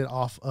to get it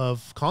off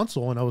of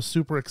console, and I was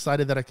super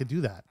excited that I could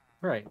do that.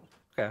 Right.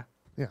 Okay.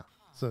 Yeah.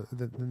 So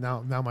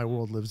now my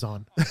world lives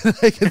on.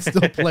 I can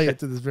still play it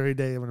to this very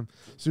day, and I'm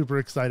super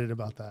excited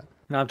about that.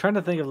 Now I'm trying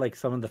to think of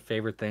some of the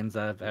favorite things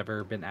that have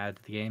ever been added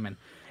to the game, and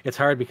it's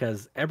hard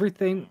because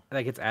everything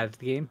that gets added to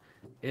the game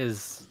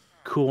is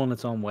cool in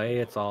its own way.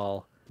 It's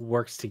all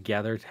works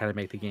together to kind of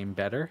make the game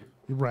better.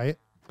 Right.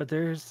 But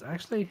there's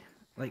actually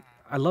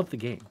I love the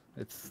game.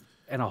 It's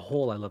a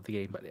whole, I love the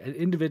game. But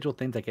individual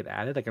things that get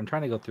added, like I'm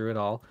trying to go through it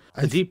all.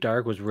 The Deep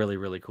Dark was really,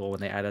 really cool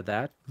when they added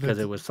that because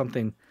it was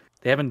something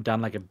they haven't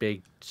done like a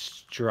big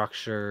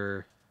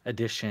structure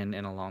addition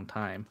in a long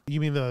time. You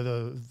mean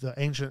the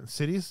ancient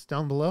cities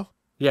down below?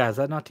 Yeah, is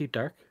that not Deep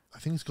Dark? I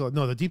think it's called.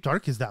 No, the Deep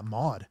Dark is that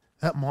mod.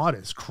 That mod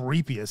is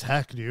creepy as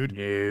heck, dude.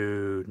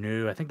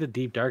 No. I think the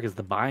Deep Dark is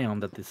the biome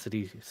that the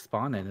city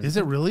spawned in. Is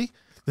it really?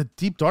 The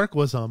Deep Dark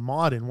was a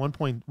mod in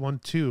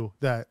 1.12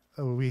 that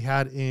we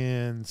had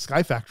in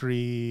Sky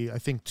Factory, I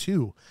think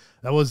 2.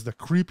 That was the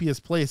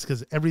creepiest place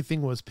because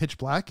everything was pitch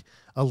black.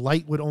 A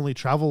light would only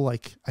travel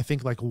like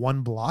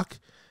 1 block,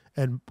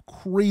 and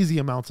crazy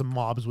amounts of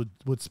mobs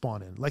would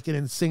spawn in, like an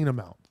insane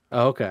amount.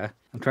 Oh, okay.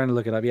 I'm trying to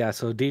look it up. Yeah,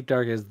 so Deep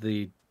Dark is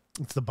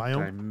it's the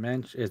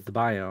biome. Is the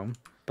biome,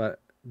 but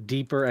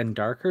deeper and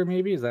darker,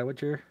 maybe? Is that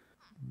what you're...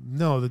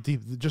 No, the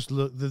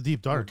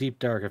Deep Dark. Deep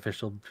Dark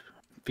official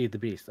Feed the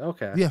Beast.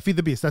 Okay. Yeah, Feed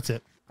the Beast. That's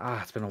it.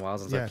 It's been a while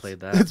since I played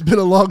that. It's been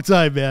a long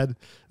time, man.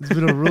 It's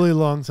been a really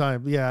long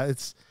time. Yeah,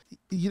 it's...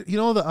 You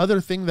know, the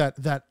other thing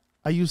that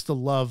I used to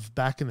love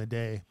back in the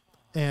day,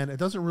 and you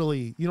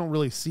don't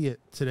really see it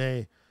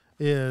today,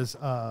 is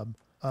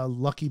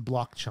lucky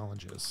block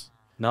challenges.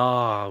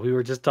 No, we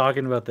were just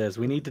talking about this.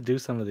 We need to do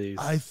some of these.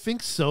 I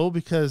think so,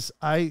 because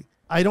I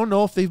don't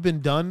know if they've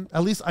been done.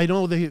 At least I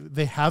know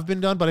they have been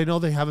done, but I know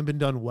they haven't been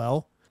done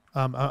well.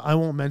 I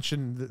won't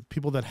mention the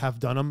people that have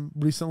done them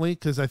recently,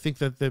 because I think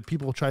that the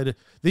people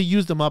they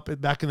used them up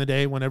back in the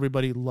day when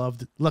everybody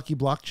loved lucky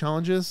block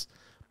challenges.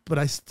 But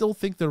I still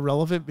think they're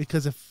relevant,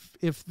 because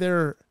if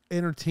they're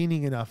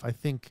entertaining enough, I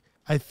think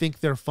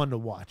they're fun to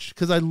watch,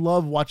 because I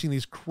love watching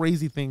these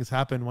crazy things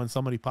happen when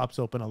somebody pops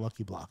open a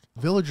lucky block.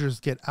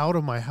 Villagers, get out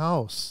of my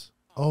house.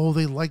 Oh,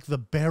 they like the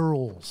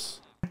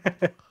barrels.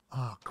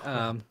 Oh, crap.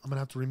 I'm going to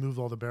have to remove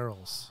all the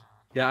barrels.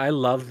 Yeah, I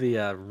love the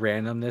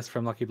randomness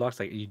from lucky blocks.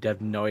 Like, you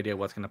have no idea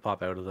what's going to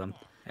pop out of them.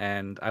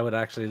 And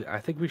I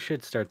think we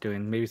should start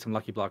doing maybe some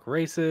lucky block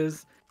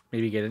races,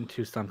 maybe get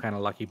into some kind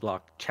of lucky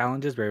block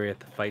challenges where we have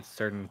to fight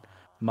certain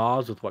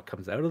mobs with what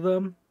comes out of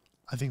them.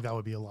 I think that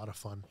would be a lot of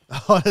fun.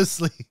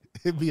 Honestly,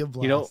 it'd be a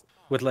blast. You know,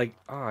 with like,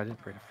 I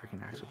didn't bring a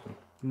freaking axe with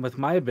me. With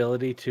my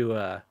ability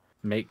to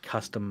make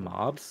custom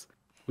mobs,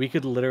 we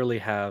could literally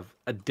have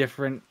a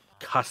different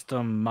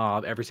custom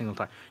mob every single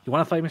time. You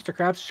want to fight Mr.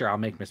 Krabs? Sure, I'll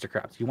make Mr.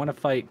 Krabs. You want to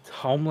fight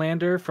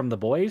Homelander from The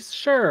Boys?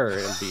 Sure,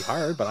 it'll be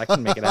hard, but I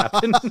can make it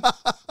happen.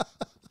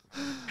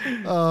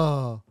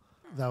 Oh,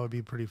 that would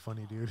be pretty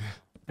funny, dude.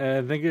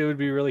 And I think it would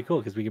be really cool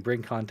because we could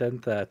bring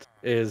content that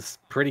is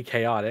pretty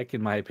chaotic,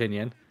 in my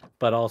opinion,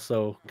 but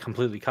also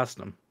completely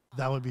custom.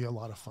 That would be a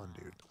lot of fun,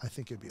 dude. I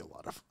think it'd be a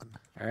lot of fun.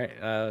 All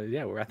right.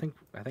 Yeah, I think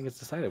it's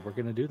decided. We're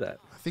going to do that.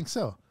 I think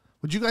so.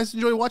 Would you guys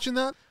enjoy watching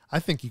that? I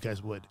think you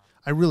guys would.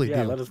 I really do.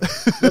 Let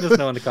us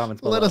know in the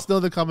comments below. Let us know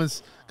in the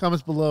comments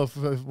below if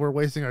we're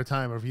wasting our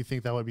time, or if you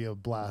think that would be a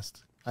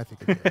blast. I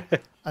think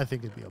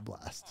it'd be a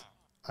blast.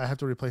 I have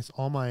to replace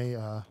all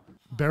my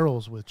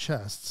barrels with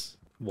chests.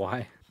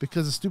 Why?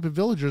 Because the stupid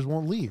villagers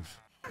won't leave.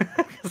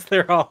 Because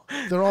they're all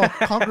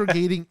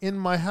congregating in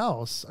my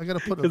house. I got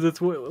to put. Because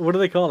it's what do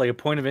they call it? Like a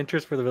point of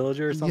interest for the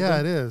villager or something? Yeah,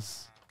 it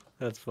is.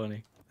 That's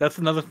funny. That's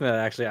another thing that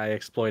actually I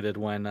exploited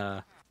when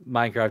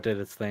Minecraft did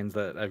its things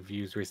that I've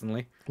used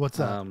recently. What's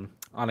that?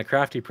 On a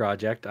crafty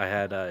project, I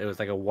had it was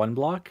like a 1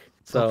 block.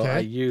 So I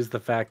used the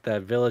fact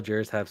that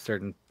villagers have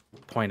certain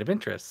point of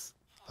interests.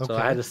 So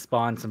I had to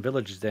spawn some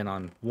villagers in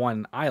on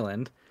one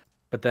island,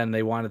 but then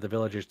they wanted the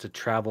villagers to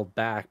travel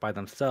back by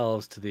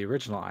themselves to the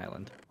original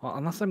island. Well,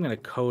 unless I'm going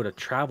to code a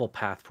travel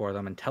path for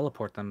them and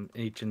teleport them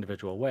each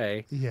individual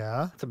way,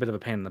 it's a bit of a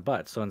pain in the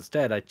butt. So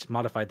instead, I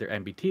modified their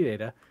MBT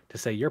data to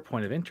say your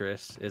point of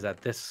interest is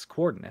at this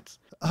coordinates.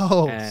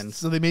 Oh, and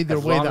so they made their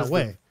way that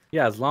way.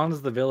 Yeah, as long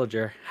as the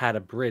villager had a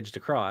bridge to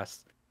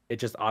cross, it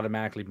just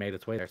automatically made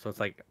its way there. So it's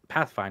like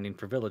pathfinding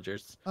for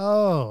villagers.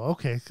 Oh,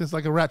 okay. It's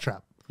like a rat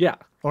trap. Yeah.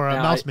 Or a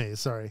mouse maze,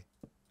 sorry.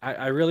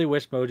 I really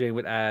wish Mojang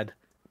would add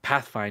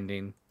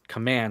pathfinding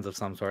commands of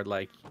some sort,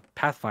 like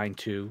pathfind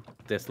to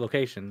this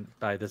location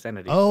by this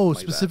entity. Oh, like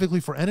specifically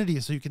for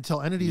entities, so you can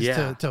tell entities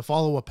to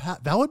follow a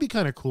path. That would be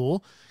kind of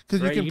cool,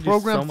 because you can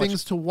program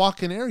things to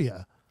walk an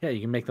area. Yeah,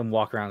 you can make them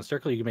walk around a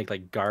circle. You can make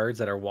like guards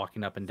that are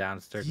walking up and down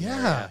a certain area.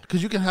 Yeah,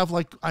 because you can have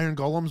like iron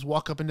golems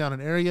walk up and down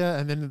an area,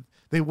 and then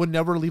they would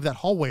never leave that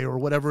hallway or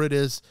whatever it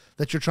is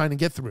that you're trying to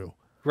get through.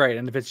 Right,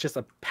 and if it's just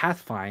a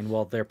pathfind,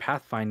 well, their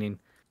pathfinding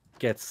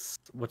gets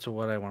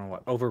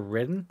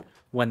overridden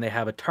when they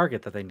have a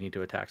target that they need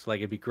to attack. So like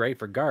it'd be great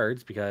for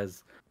guards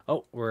because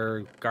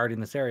we're guarding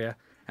this area,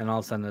 and all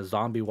of a sudden a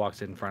zombie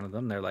walks in front of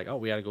them. They're like,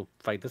 we got to go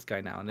fight this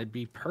guy now, and it'd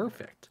be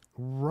perfect.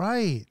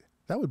 Right,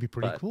 that would be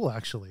pretty cool,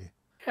 actually.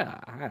 Yeah,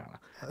 I don't know.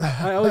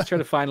 I always try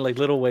to find like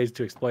little ways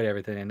to exploit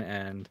everything,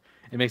 and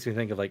it makes me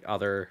think of like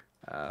other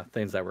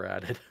things that were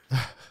added.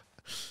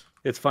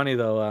 It's funny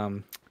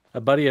though.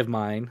 A buddy of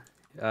mine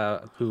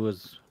who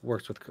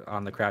works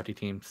on the crafty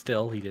team.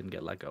 Still, he didn't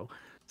get let go.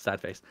 Sad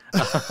face.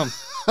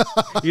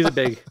 He's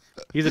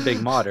a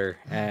big modder,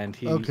 and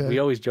we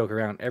always joke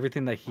around.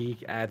 Everything that he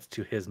adds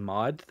to his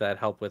mod that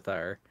help with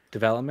our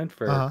development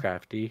for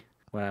crafty,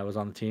 when I was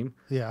on the team.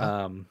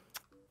 Yeah.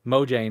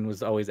 Mojang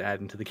was always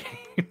adding to the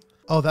game.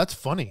 Oh, that's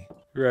funny.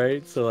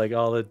 Right, so like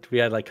we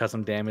had like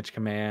custom damage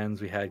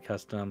commands, we had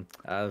custom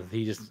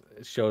he just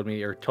showed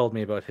me or told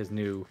me about his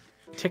new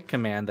tick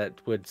command that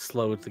would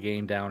slow the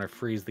game down or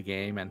freeze the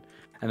game, and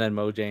then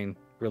Mojang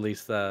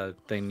released the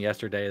thing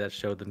yesterday that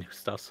showed the new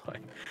stuff. So I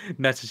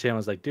messaged him, I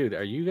was like, dude,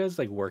 are you guys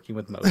like working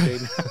with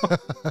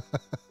Mojang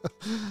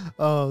now?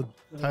 Oh,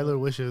 Tyler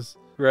wishes.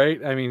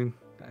 Right, I mean,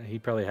 he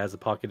probably has a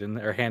pocket in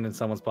there, or hand in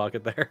someone's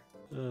pocket there.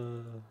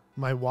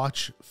 My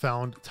watch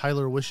found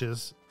Tyler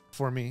wishes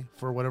for me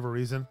for whatever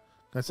reason.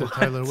 I said, what?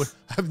 Tyler,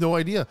 I have no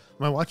idea.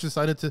 My watch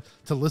decided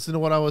to listen to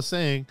what I was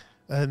saying,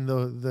 and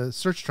the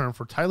search term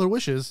for Tyler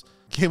wishes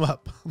came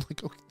up. I'm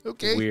like,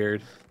 okay.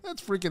 Weird.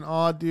 That's freaking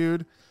odd,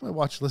 dude. My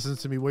watch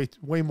listens to me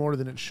way more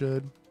than it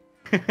should.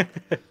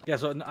 Yeah,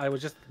 so I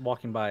was just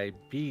walking by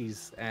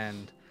bees,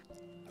 and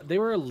they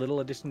were a little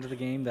addition to the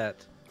game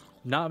that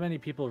not many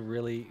people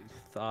really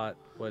thought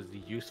was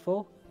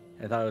useful.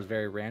 I thought it was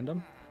very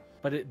random,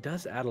 but it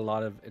does add a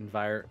lot of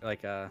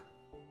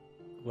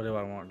what do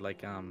I want?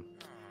 Like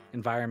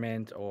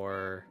environment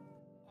or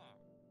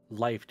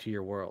life to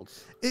your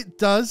worlds. It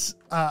does.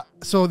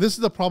 So this is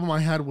the problem I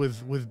had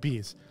with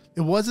bees.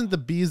 It wasn't the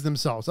bees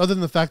themselves, other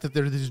than the fact that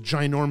they're these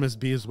ginormous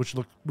bees which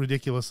look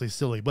ridiculously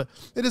silly, but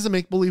it is a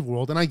make-believe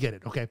world, and I get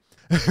it, okay?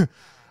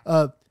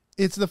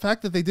 It's the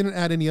fact that they didn't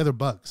add any other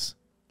bugs.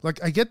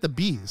 Like, I get the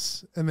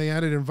bees, and they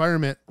added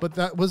environment, but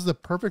that was the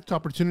perfect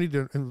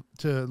opportunity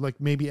to like,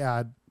 maybe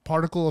add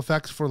particle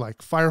effects for,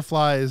 like,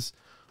 fireflies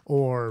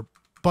or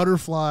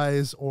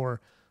butterflies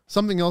or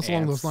something else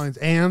along those lines.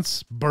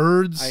 Ants,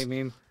 birds. I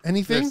mean,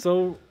 anything.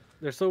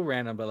 They're so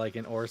random, but like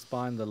in Ore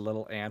Spawn, the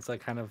little ants that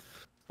kind of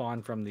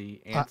spawn from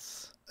the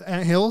ants.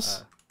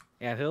 Anthills?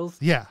 Anthills?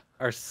 Yeah.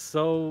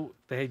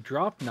 They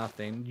drop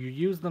nothing. You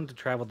use them to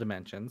travel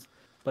dimensions,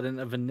 but in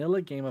a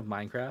vanilla game of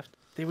Minecraft,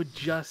 they would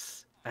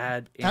just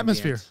add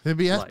atmosphere. There'd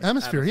be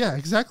atmosphere. Yeah,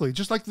 exactly.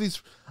 Just like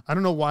these, I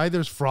don't know why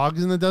there's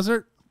frogs in the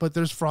desert, but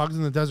there's frogs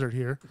in the desert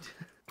here.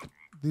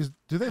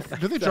 Do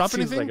they drop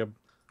anything?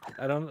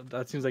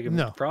 That seems like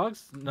no.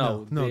 Frogs?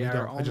 No, they are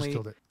don't. only I just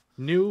killed it.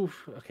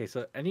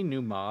 So any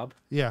new mob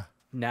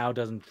now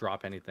doesn't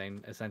drop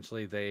anything.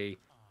 Essentially, they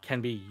can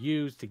be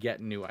used to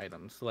get new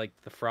items. So like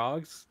the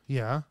frogs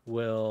you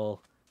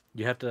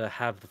have to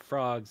have the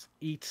frogs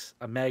eat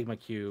a magma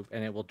cube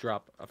and it will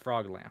drop a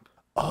frog lamp.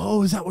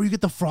 Oh, is that where you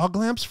get the frog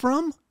lamps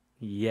from?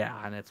 Yeah,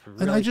 and it's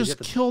really... And I just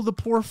killed the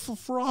poor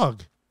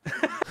frog.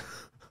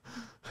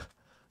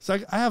 So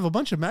I have a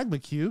bunch of magma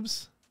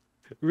cubes.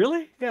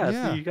 Really? Yeah.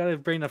 So you got to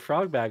bring the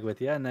frog bag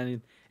with you, and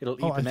then it'll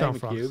eat the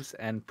magma cubes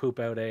and poop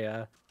out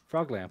a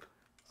frog lamp.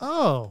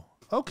 Oh,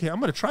 okay. I'm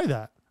going to try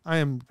that. I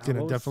am going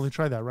to definitely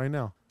try that right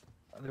now.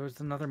 There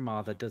was another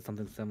mob that does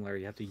something similar.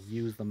 You have to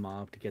use the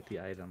mob to get the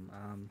item.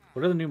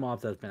 What are the new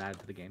mobs that have been added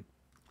to the game?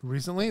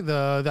 Recently?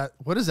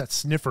 What is that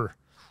sniffer?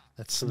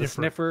 So the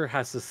sniffer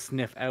has to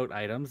sniff out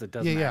items. It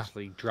doesn't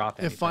actually drop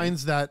anything. It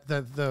finds that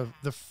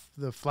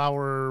the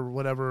flower,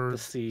 whatever,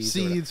 the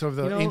seeds or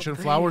the ancient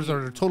flowers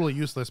are totally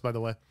useless, by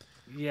the way.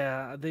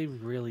 Yeah, they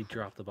really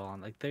dropped the ball on.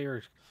 Like,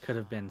 could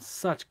have been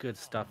such good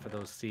stuff for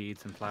those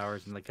seeds and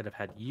flowers, and they could have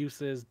had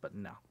uses, but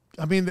no.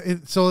 I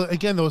mean, so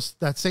again,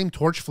 that same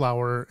torch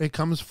flower, it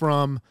comes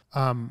from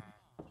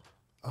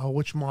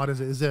which mod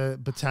is it? Is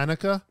it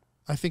Botanica?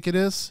 I think it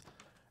is.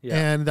 Yeah.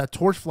 And that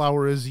torch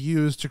flower is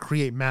used to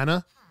create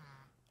mana.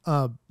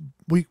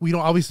 We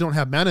obviously don't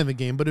have mana in the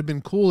game, but it'd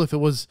been cool if it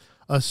was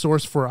a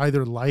source for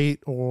either light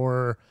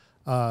or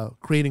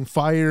creating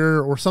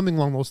fire or something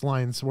along those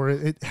lines, where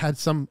it had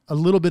a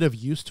little bit of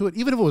use to it,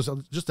 even if it was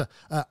just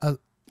a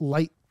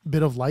light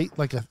bit of light,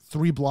 like a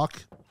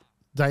 3-block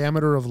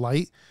diameter of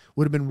light,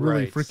 would have been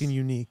really freaking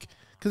unique.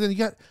 Because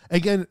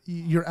then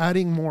you're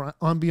adding more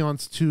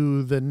ambiance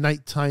to the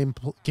nighttime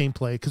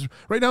gameplay. Because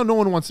right now, no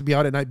one wants to be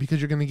out at night because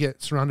you're going to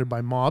get surrounded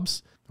by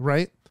mobs,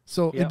 right?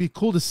 So it'd be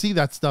cool to see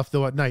that stuff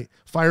though at night.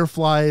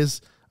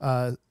 Fireflies,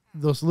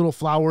 those little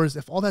flowers.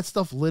 If all that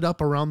stuff lit up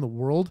around the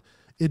world,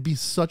 it'd be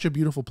such a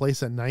beautiful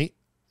place at night,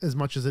 as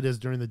much as it is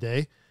during the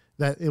day,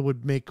 that it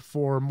would make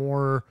for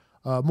more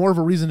of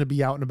a reason to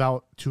be out and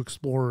about to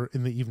explore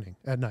in the evening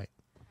at night.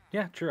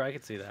 Yeah, true. I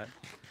could see that.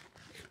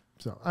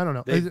 So I don't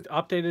know. They've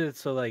updated it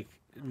so like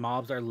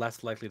mobs are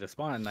less likely to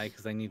spawn at night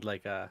because they need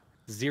like a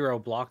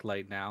 0-block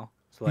light now.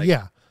 So like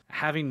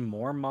having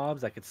more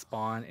mobs that could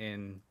spawn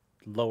in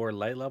lower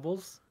light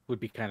levels would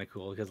be kind of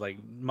cool, because like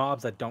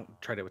mobs that don't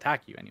try to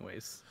attack you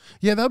anyways.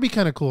 Yeah, that would be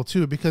kind of cool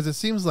too, because it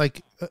seems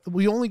like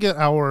we only get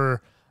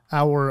our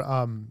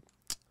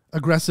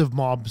aggressive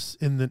mobs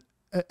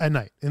at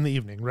night, in the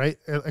evening, right?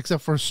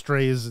 Except for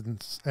strays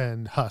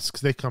and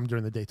husks. They come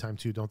during the daytime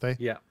too, don't they?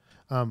 Yeah.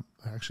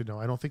 Actually, no,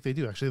 I don't think they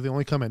do. Actually, they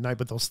only come at night,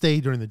 but they'll stay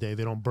during the day.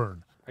 They don't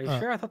burn. Are you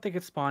sure? I thought they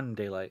could spawn in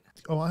daylight.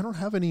 Oh, I don't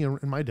have any in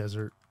my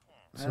desert.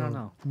 So I don't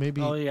know. Maybe.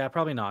 Oh yeah,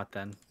 probably not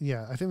then.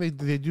 Yeah, I think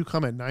they do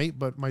come at night,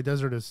 but my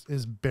desert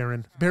is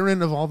barren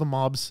of all the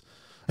mobs.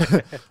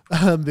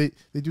 They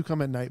do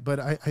come at night, but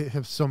I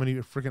have so many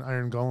freaking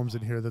iron golems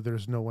in here that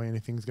there's no way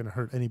anything's gonna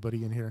hurt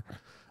anybody in here.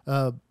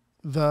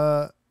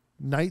 the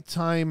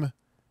nighttime,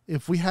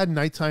 if we had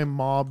nighttime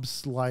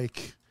mobs for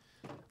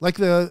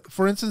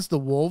instance, the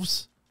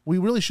wolves, we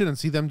really shouldn't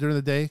see them during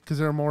the day because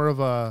they're more of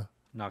a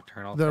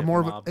nocturnal. They're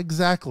more mob.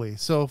 exactly.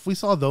 So if we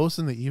saw those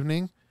in the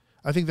evening,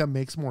 I think that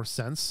makes more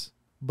sense.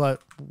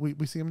 But we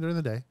see them during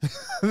the day.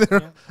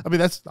 I mean,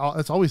 that's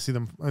all we see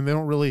them, and they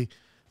don't really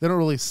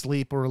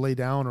sleep or lay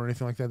down or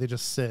anything like that. They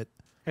just sit.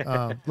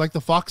 Like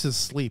the foxes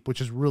sleep, which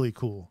is really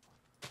cool.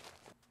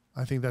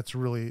 I think that's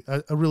really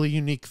a really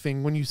unique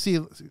thing when you see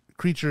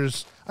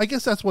creatures. I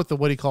guess that's what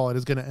what do you call it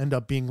is going to end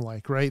up being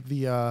like, right?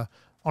 The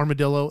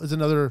armadillo is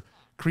another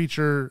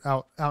creature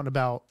out and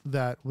about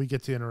that we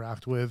get to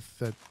interact with.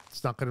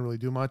 That's not going to really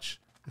do much.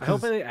 I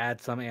hope they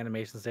add some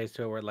animation stage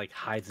to it where it like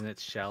hides in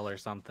its shell or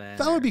something.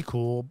 That would be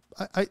cool.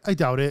 I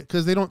doubt it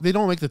because they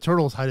don't make the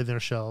turtles hide in their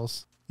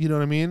shells. You know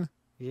what I mean?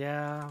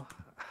 Yeah.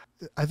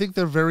 I think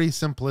they're very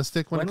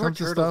simplistic when it comes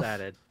to stuff.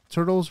 Added?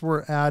 Turtles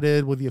were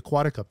added with the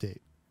aquatic update.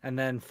 And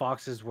then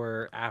foxes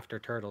were after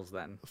turtles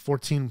then.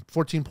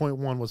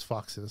 14.1 was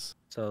foxes.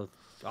 So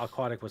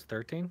aquatic was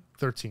 13?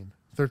 13.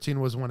 13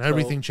 was when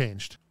everything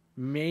changed.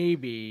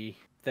 Maybe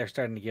they're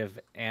starting to give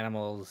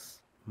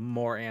animals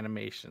more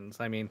animations.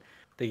 I mean,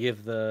 they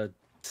give the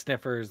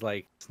sniffers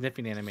like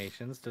sniffing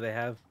animations. Do they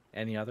have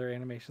any other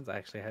animations?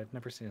 Actually, I've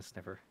never seen a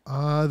sniffer.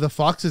 The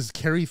foxes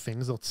carry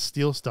things. They'll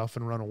steal stuff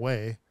and run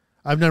away.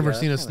 I've never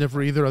seen a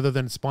sniffer either, other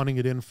than spawning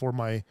it in for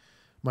my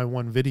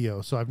one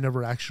video. So I've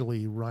never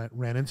actually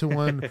ran into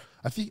one.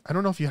 I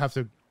don't know if you have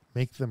to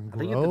make them grow.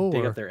 I think you have to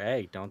dig up their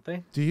egg, don't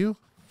they? Do you?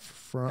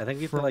 I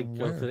think you have to like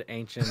go to the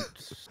ancient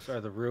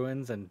or the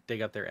ruins and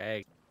dig up their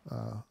egg.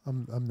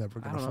 I'm never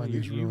gonna find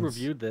these ruins. You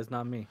reviewed this,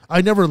 not me.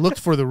 I never looked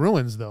for the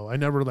ruins though. I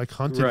never like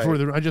hunted for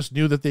them. I just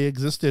knew that they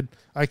existed.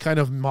 I kind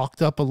of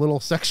mocked up a little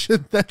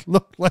section that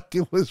looked like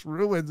it was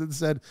ruins and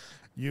said,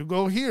 "You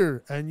go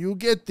here and you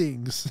get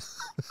things."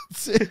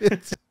 That's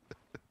it.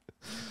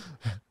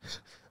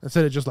 I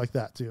said it just like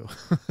that too.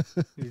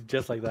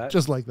 Just like that.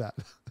 Just like that.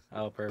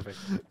 Oh, perfect.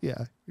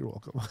 Yeah, you're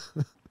welcome.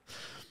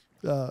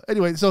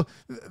 Anyway, so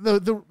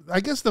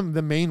I guess the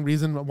main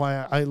reason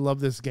why I love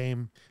this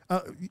game.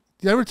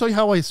 Did I ever tell you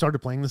how I started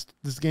playing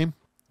this game?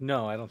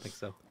 No, I don't think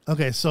so.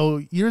 Okay,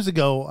 so years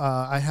ago,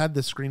 I had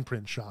this screen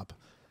print shop,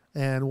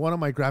 and one of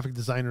my graphic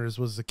designers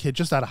was a kid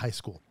just out of high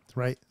school,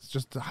 right?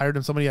 Just hired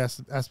him. Somebody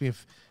asked me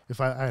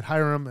if I'd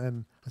hire him,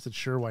 and I said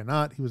sure, why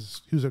not? He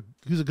was a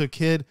good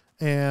kid,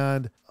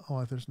 and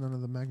there's none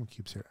of the magma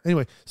cubes here.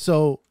 Anyway,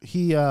 so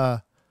he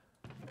asked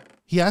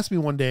me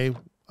one day,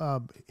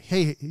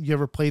 hey, you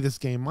ever play this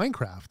game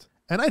Minecraft?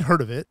 And I'd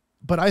heard of it,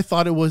 but I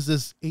thought it was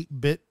this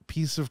 8-bit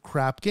piece of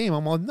crap game.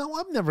 I'm like, no,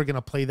 I'm never going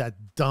to play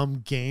that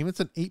dumb game. It's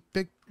an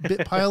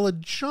 8-bit pile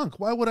of junk.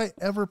 Why would I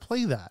ever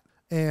play that?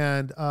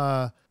 And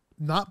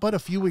not but a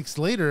few weeks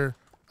later,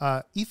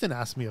 Ethan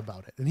asked me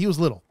about it. And he was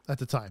little at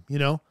the time, you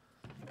know?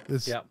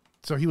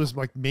 So he was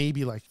like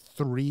maybe like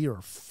 3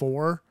 or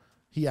 4.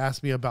 He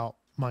asked me about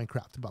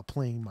Minecraft, about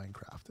playing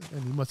Minecraft.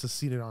 And he must have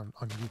seen it on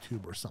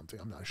YouTube or something.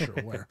 I'm not sure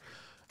where.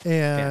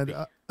 And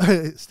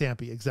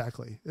Stampy,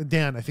 exactly.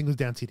 Dan, I think it was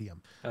Dan TDM.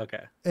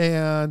 Okay.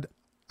 And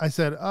I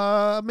said,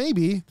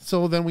 maybe.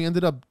 So then we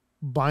ended up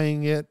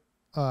buying it,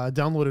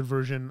 downloaded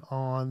version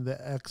on the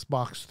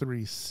Xbox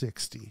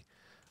 360,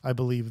 I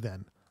believe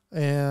then.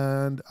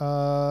 And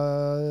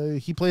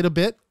he played a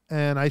bit,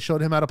 and I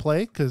showed him how to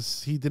play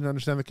because he didn't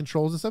understand the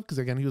controls and stuff. Because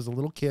again, he was a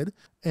little kid,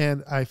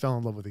 and I fell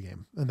in love with the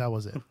game, and that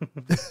was it.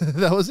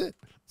 That was it.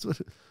 So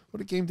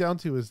what it came down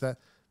to is that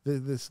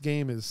this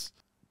game is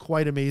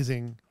quite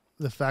amazing.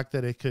 The fact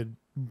that it could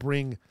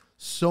bring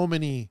so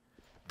many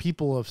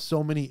people of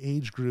so many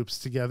age groups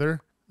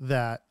together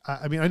that,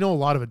 I mean, I know a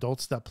lot of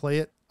adults that play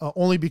it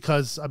only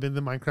because I'm in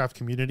the Minecraft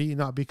community,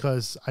 not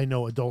because I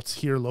know adults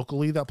here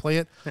locally that play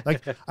it.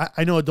 Like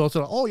I know adults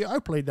that are, oh yeah, I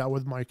played that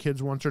with my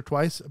kids once or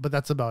twice, but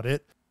that's about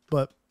it.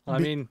 But I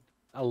mean,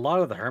 a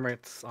lot of the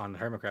hermits on the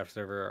Hermitcraft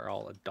server are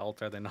all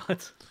adults, are they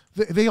not?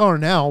 They are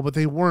now, but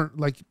they weren't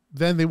like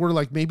then. They were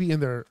like maybe in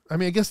their, I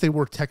mean, I guess they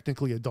were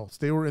technically adults.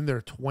 They were in their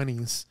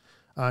 20s.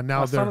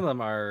 Now some of them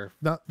are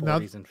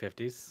 40s and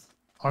 50s.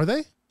 Are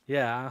they?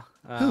 Yeah.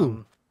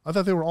 Who? I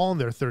thought they were all in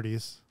their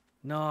 30s.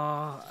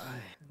 No.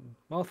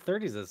 Well,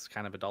 30s is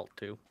kind of adult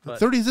too. But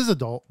 30s is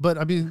adult, but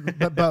I mean,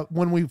 but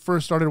when we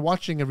first started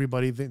watching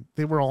everybody,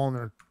 they were all in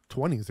their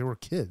 20s. They were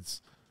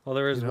kids. Well,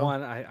 there was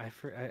one.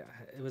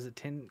 It was a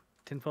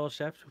Tinfoil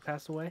Chef who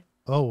passed away.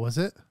 Oh, was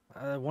it?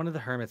 One of the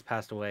hermits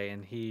passed away,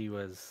 and he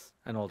was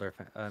an older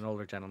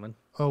gentleman.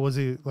 Oh, was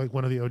he like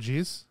one of the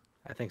OGs?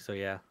 I think so.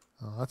 Yeah.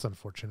 Oh, that's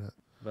unfortunate.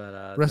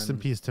 But rest in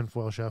peace,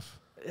 Tinfoil Chef.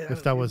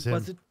 If that was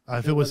him,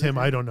 if it was him,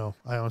 I don't know.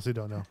 I honestly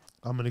don't know.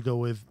 I'm gonna go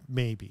with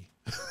maybe.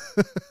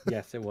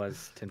 Yes, it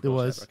was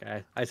Tinfoil Chef.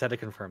 Okay, I just had to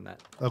confirm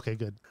that. Okay,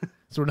 good.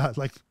 So we're not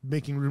like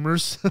making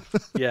rumors.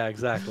 Yeah,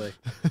 exactly.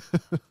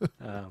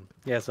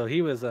 Yeah, so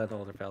he was an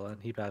older fella,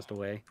 and he passed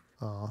away.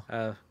 Oh.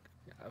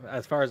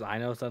 As far as I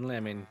know, suddenly, I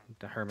mean,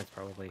 the hermits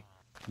probably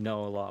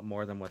know a lot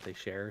more than what they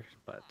share,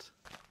 but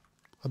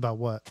about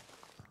what?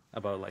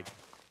 About like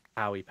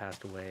how he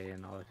passed away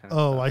and all that kind of stuff.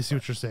 Oh, I see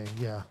what you're saying.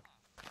 Yeah.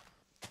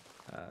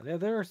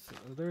 There's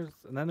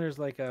and then there's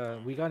like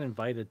we got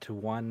invited to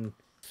one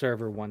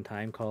server one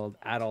time called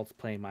Adults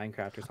Playing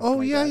Minecraft or something Oh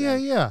like yeah, that. yeah,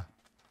 And yeah.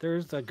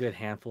 there's a good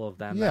handful of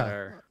them Yeah. that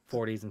are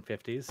 40s and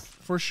 50s.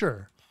 For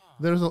sure.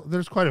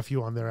 There's quite a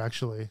few on there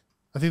actually.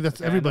 I think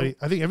that's Okay, everybody.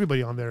 I think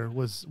everybody on there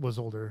was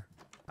older.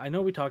 I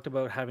know we talked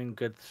about having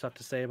good stuff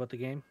to say about the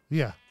game.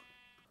 Yeah.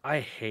 I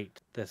hate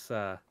this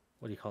what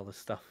do you call this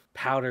stuff?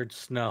 Powdered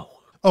snow.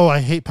 Oh, I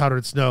hate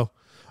powdered snow.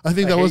 I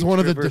think I that was hate one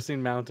of the.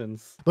 traversing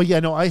mountains. But yeah,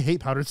 no, I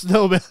hate powdered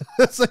snow, man.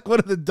 That's like one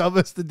of the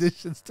dumbest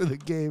additions to the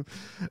game.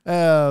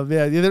 Yeah,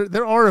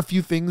 there are a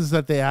few things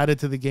that they added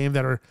to the game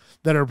that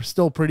are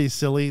still pretty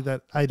silly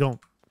that I don't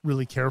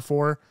really care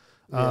for.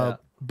 Yeah.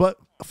 But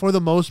for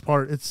the most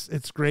part,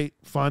 it's great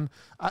fun.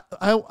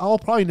 I'll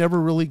probably never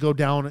really go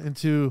down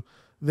to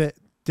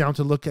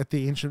look at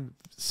the ancient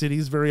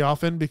cities very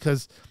often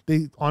because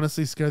they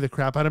honestly scare the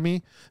crap out of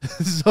me.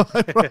 So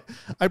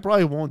I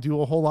probably won't do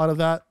a whole lot of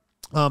that.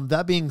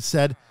 That being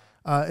said,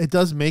 it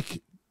does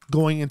make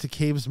going into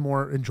caves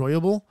more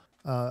enjoyable.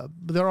 But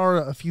there are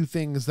a few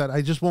things that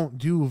I just won't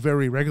do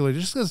very regularly.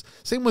 Just because,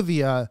 same with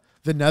the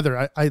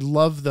Nether. I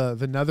love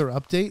the Nether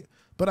update,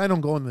 but I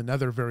don't go in the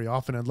Nether very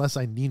often unless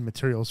I need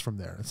materials from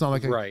there. It's not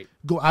like I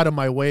go out of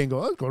my way and go,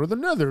 let's go to the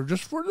Nether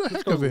just for the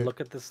heck of it.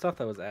 Look at the stuff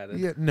that was added.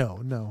 Yeah, no,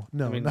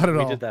 I mean, not at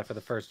all. We did that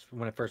for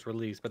when it first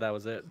released, but that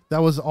was it.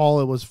 That was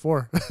all it was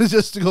for,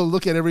 just to go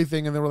look at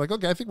everything, and then we're like,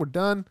 okay, I think we're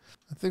done.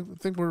 I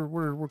think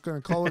we're gonna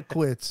call it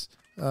quits.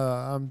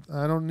 I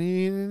don't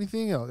need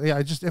anything else. Yeah,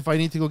 if I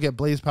need to go get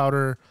blaze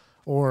powder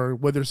or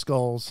wither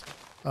skulls,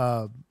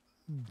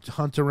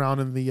 hunt around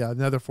in the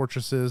nether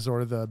fortresses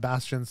or the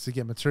bastions to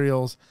get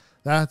materials.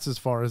 That's as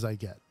far as I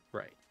get.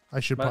 Right. I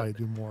should probably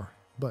do more,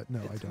 but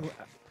no, I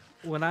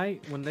don't.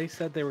 When they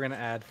said they were gonna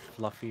add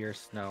fluffier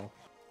snow,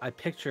 I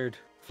pictured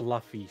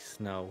fluffy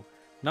snow,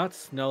 not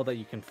snow that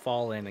you can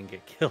fall in and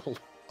get killed.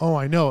 Oh,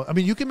 I know. I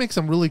mean, you can make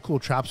some really cool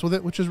traps with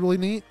it, which is really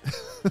neat.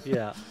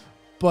 Yeah.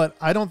 But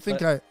I don't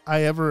think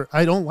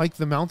I don't like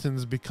the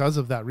mountains because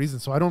of that reason.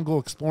 So I don't go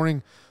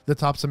exploring the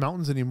tops of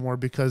mountains anymore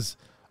because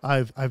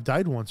I've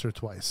died once or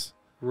twice.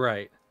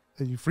 Right.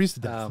 And you freeze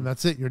to death, and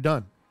that's it. You're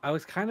done. I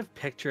was kind of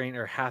picturing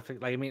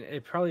I mean,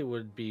 it probably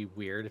would be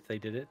weird if they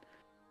did it,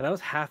 but I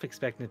was half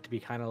expecting it to be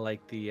kind of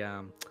like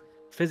the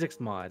physics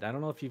mod. I don't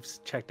know if you've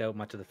checked out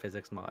much of the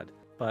physics mod,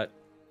 but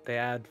they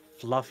add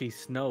fluffy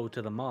snow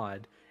to the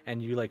mod,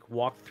 and you like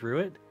walk through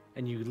it,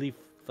 and you leave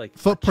like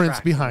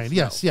footprints behind.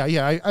 Yes,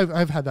 yeah.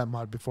 I've had that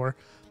mod before.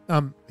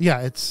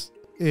 Yeah,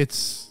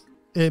 it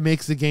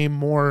makes the game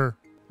more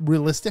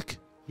realistic.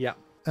 Yeah.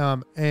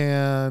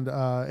 And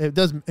it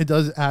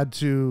does add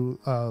to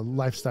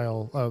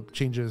lifestyle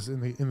changes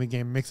in the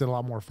game. It makes it a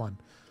lot more fun,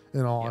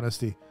 in all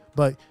honesty.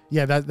 But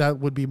yeah, that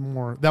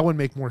would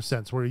make more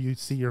sense where you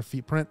see your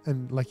feet print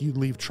and like you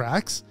leave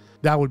tracks.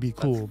 That would be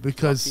cool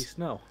because fluffy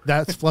snow.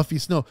 That's fluffy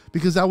snow,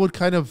 because that would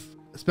kind of,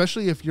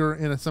 especially if you're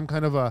in some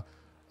kind of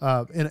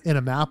in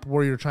a map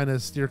where you're trying to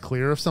steer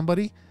clear of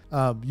somebody,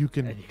 you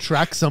can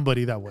track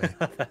somebody that way.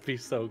 That'd be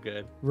so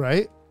good,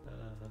 right?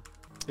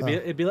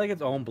 It'd be like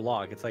its own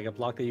block. It's like a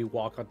block that you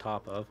walk on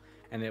top of,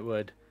 and it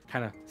would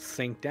kind of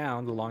sink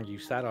down the longer you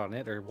sat on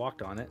it or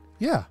walked on it.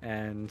 Yeah.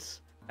 And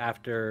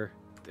after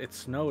it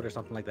snowed or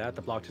something like that,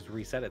 the block just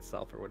reset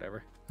itself or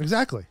whatever.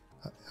 Exactly.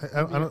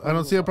 I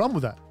don't see a problem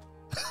with that.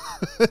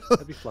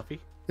 That'd be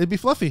fluffy. It'd be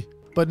fluffy.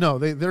 But no,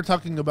 they're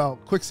talking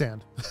about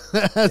quicksand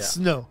as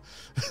snow,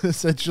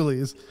 essentially,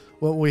 is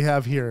what we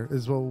have here,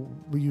 is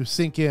what you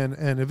sink in.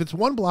 And if it's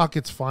one block,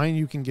 it's fine.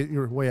 You can get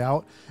your way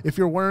out. If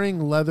you're wearing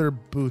leather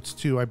boots,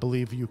 too, I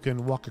believe you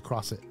can walk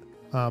across it.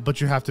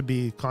 But you have to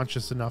be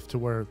conscious enough to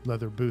wear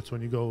leather boots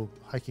when you go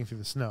hiking through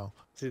the snow.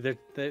 See,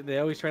 they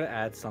always try to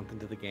add something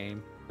to the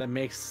game that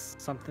makes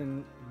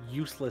something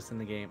useless in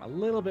the game a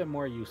little bit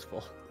more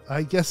useful.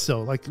 I guess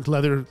so. Like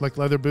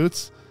leather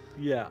boots.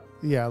 Yeah.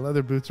 Yeah,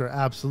 leather boots are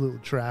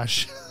absolute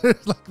trash. They're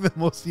like the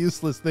most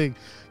useless thing.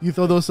 You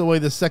throw those away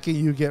the second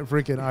you get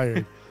freaking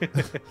iron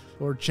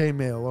or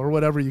chainmail or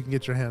whatever you can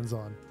get your hands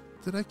on.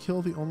 Did I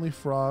kill the only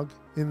frog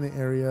in the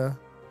area?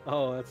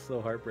 Oh, that's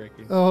so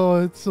heartbreaking.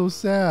 Oh, it's so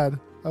sad.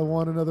 I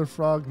want another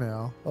frog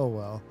now. Oh,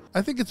 well.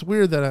 I think it's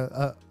weird that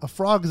a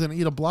frog is going to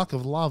eat a block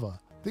of lava.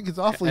 I think it's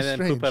awfully strange.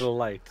 And then poop out a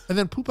light. And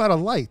then poop out a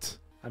light.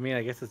 I mean,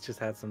 I guess it's just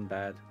had some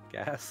bad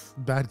gas.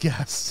 Bad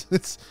gas.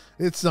 It's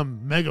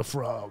some mega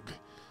frog.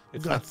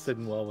 It's not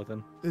sitting well with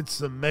him.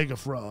 It's a mega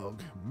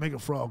frog. Mega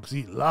frogs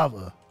eat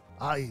lava.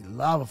 I eat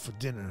lava for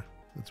dinner.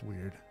 That's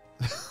weird.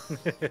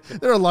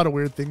 There are a lot of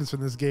weird things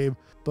from this game,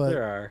 but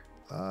there are.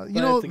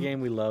 It's a game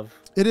we love.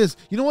 It is.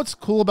 You know what's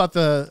cool about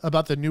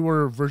the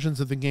newer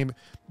versions of the game?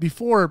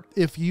 Before,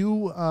 if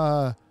you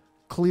have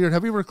you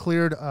ever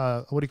cleared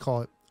what do you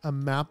call it? A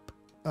map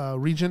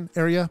region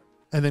area,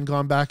 and then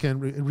gone back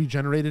and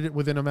regenerated it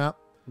within a map?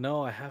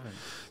 No, I haven't.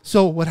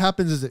 So what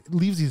happens is it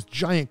leaves these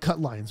giant cut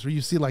lines where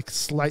you see like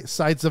slight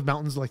sides of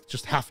mountains like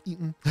just half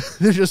eaten.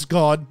 They're just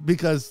gone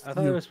because I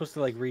thought it was supposed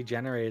to like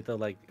regenerate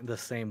the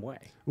same way.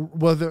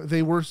 Well,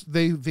 they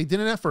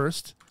didn't at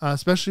first,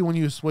 especially when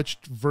you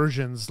switched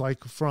versions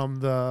like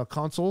from the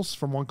consoles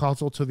from one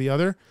console to the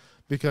other,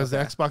 because the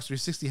Xbox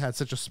 360 had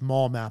such a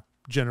small map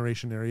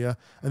generation area,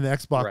 and the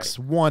Xbox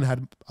One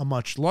had a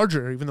much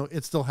larger area. Even though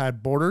it still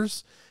had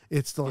borders,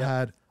 it still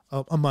had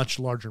a much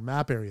larger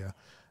map area.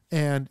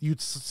 And you'd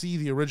see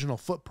the original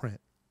footprint.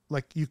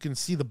 Like you can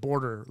see the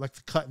border, like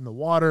the cut in the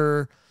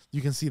water.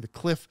 You can see the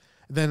cliff.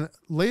 Then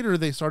later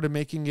they started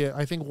making it,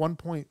 I think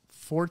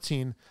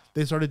 1.14,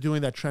 they started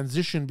doing that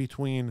transition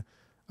between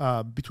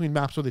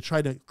maps where they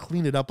tried to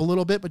clean it up a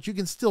little bit, but you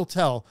can still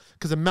tell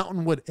because a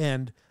mountain would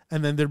end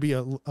and then there'd be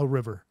a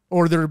river,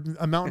 or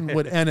a mountain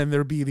would end and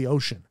there'd be the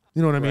ocean.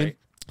 You know what I mean?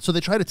 So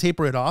they try to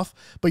taper it off,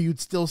 but you'd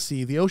still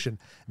see the ocean.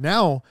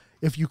 Now,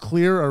 if you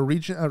clear a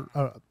region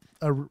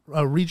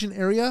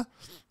area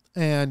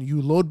and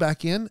you load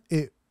back in,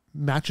 it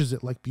matches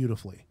it like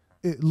beautifully.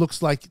 It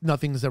looks like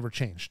nothing's ever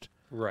changed.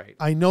 Right.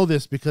 I know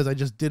this because I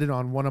just did it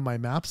on one of my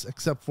maps,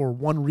 except for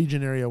one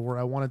region area where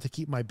I wanted to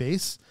keep my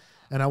base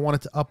and I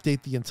wanted to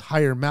update the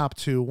entire map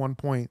to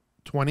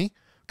 1.20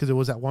 because it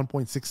was at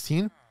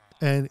 1.16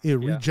 and it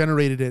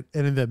regenerated it.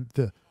 And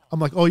in I'm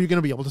like, oh, you're going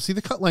to be able to see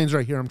the cut lines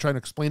right here. I'm trying to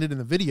explain it in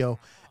the video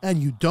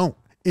and you don't.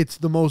 It's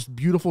the most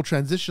beautiful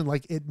transition.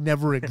 Like it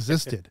never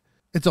existed.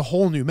 It's a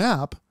whole new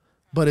map,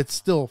 but it's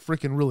still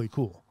freaking really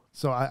cool.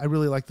 So I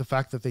really like the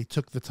fact that they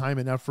took the time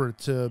and effort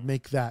to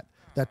make that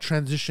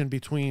transition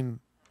between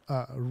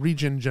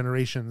region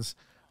generations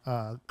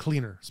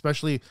cleaner,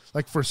 especially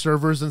like for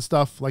servers and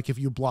stuff. Like if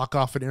you block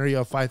off an area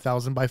of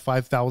 5,000 by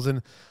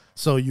 5,000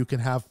 so you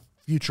can have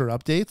future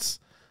updates.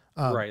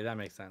 Right, that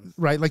makes sense.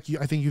 Right, like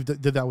I think you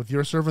did that with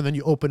your server, and then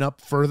you open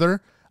up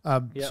further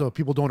so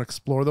people don't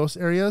explore those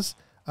areas.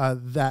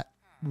 That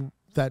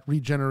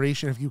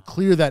regeneration, if you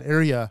clear that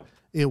area,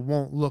 it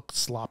won't look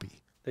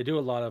sloppy. They do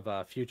a lot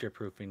of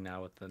future-proofing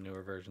now with the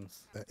newer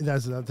versions.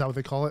 That's what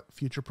they call it,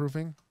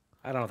 future-proofing?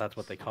 I don't know if that's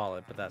what they call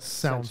it, but that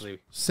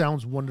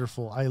sounds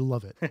wonderful. I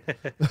love it.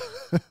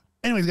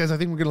 Anyways, guys, I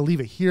think we're going to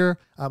leave it here.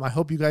 I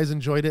hope you guys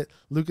enjoyed it.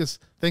 Lucas,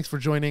 thanks for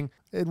joining,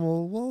 and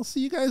we'll see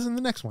you guys in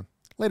the next one.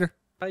 Later.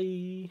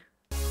 Bye.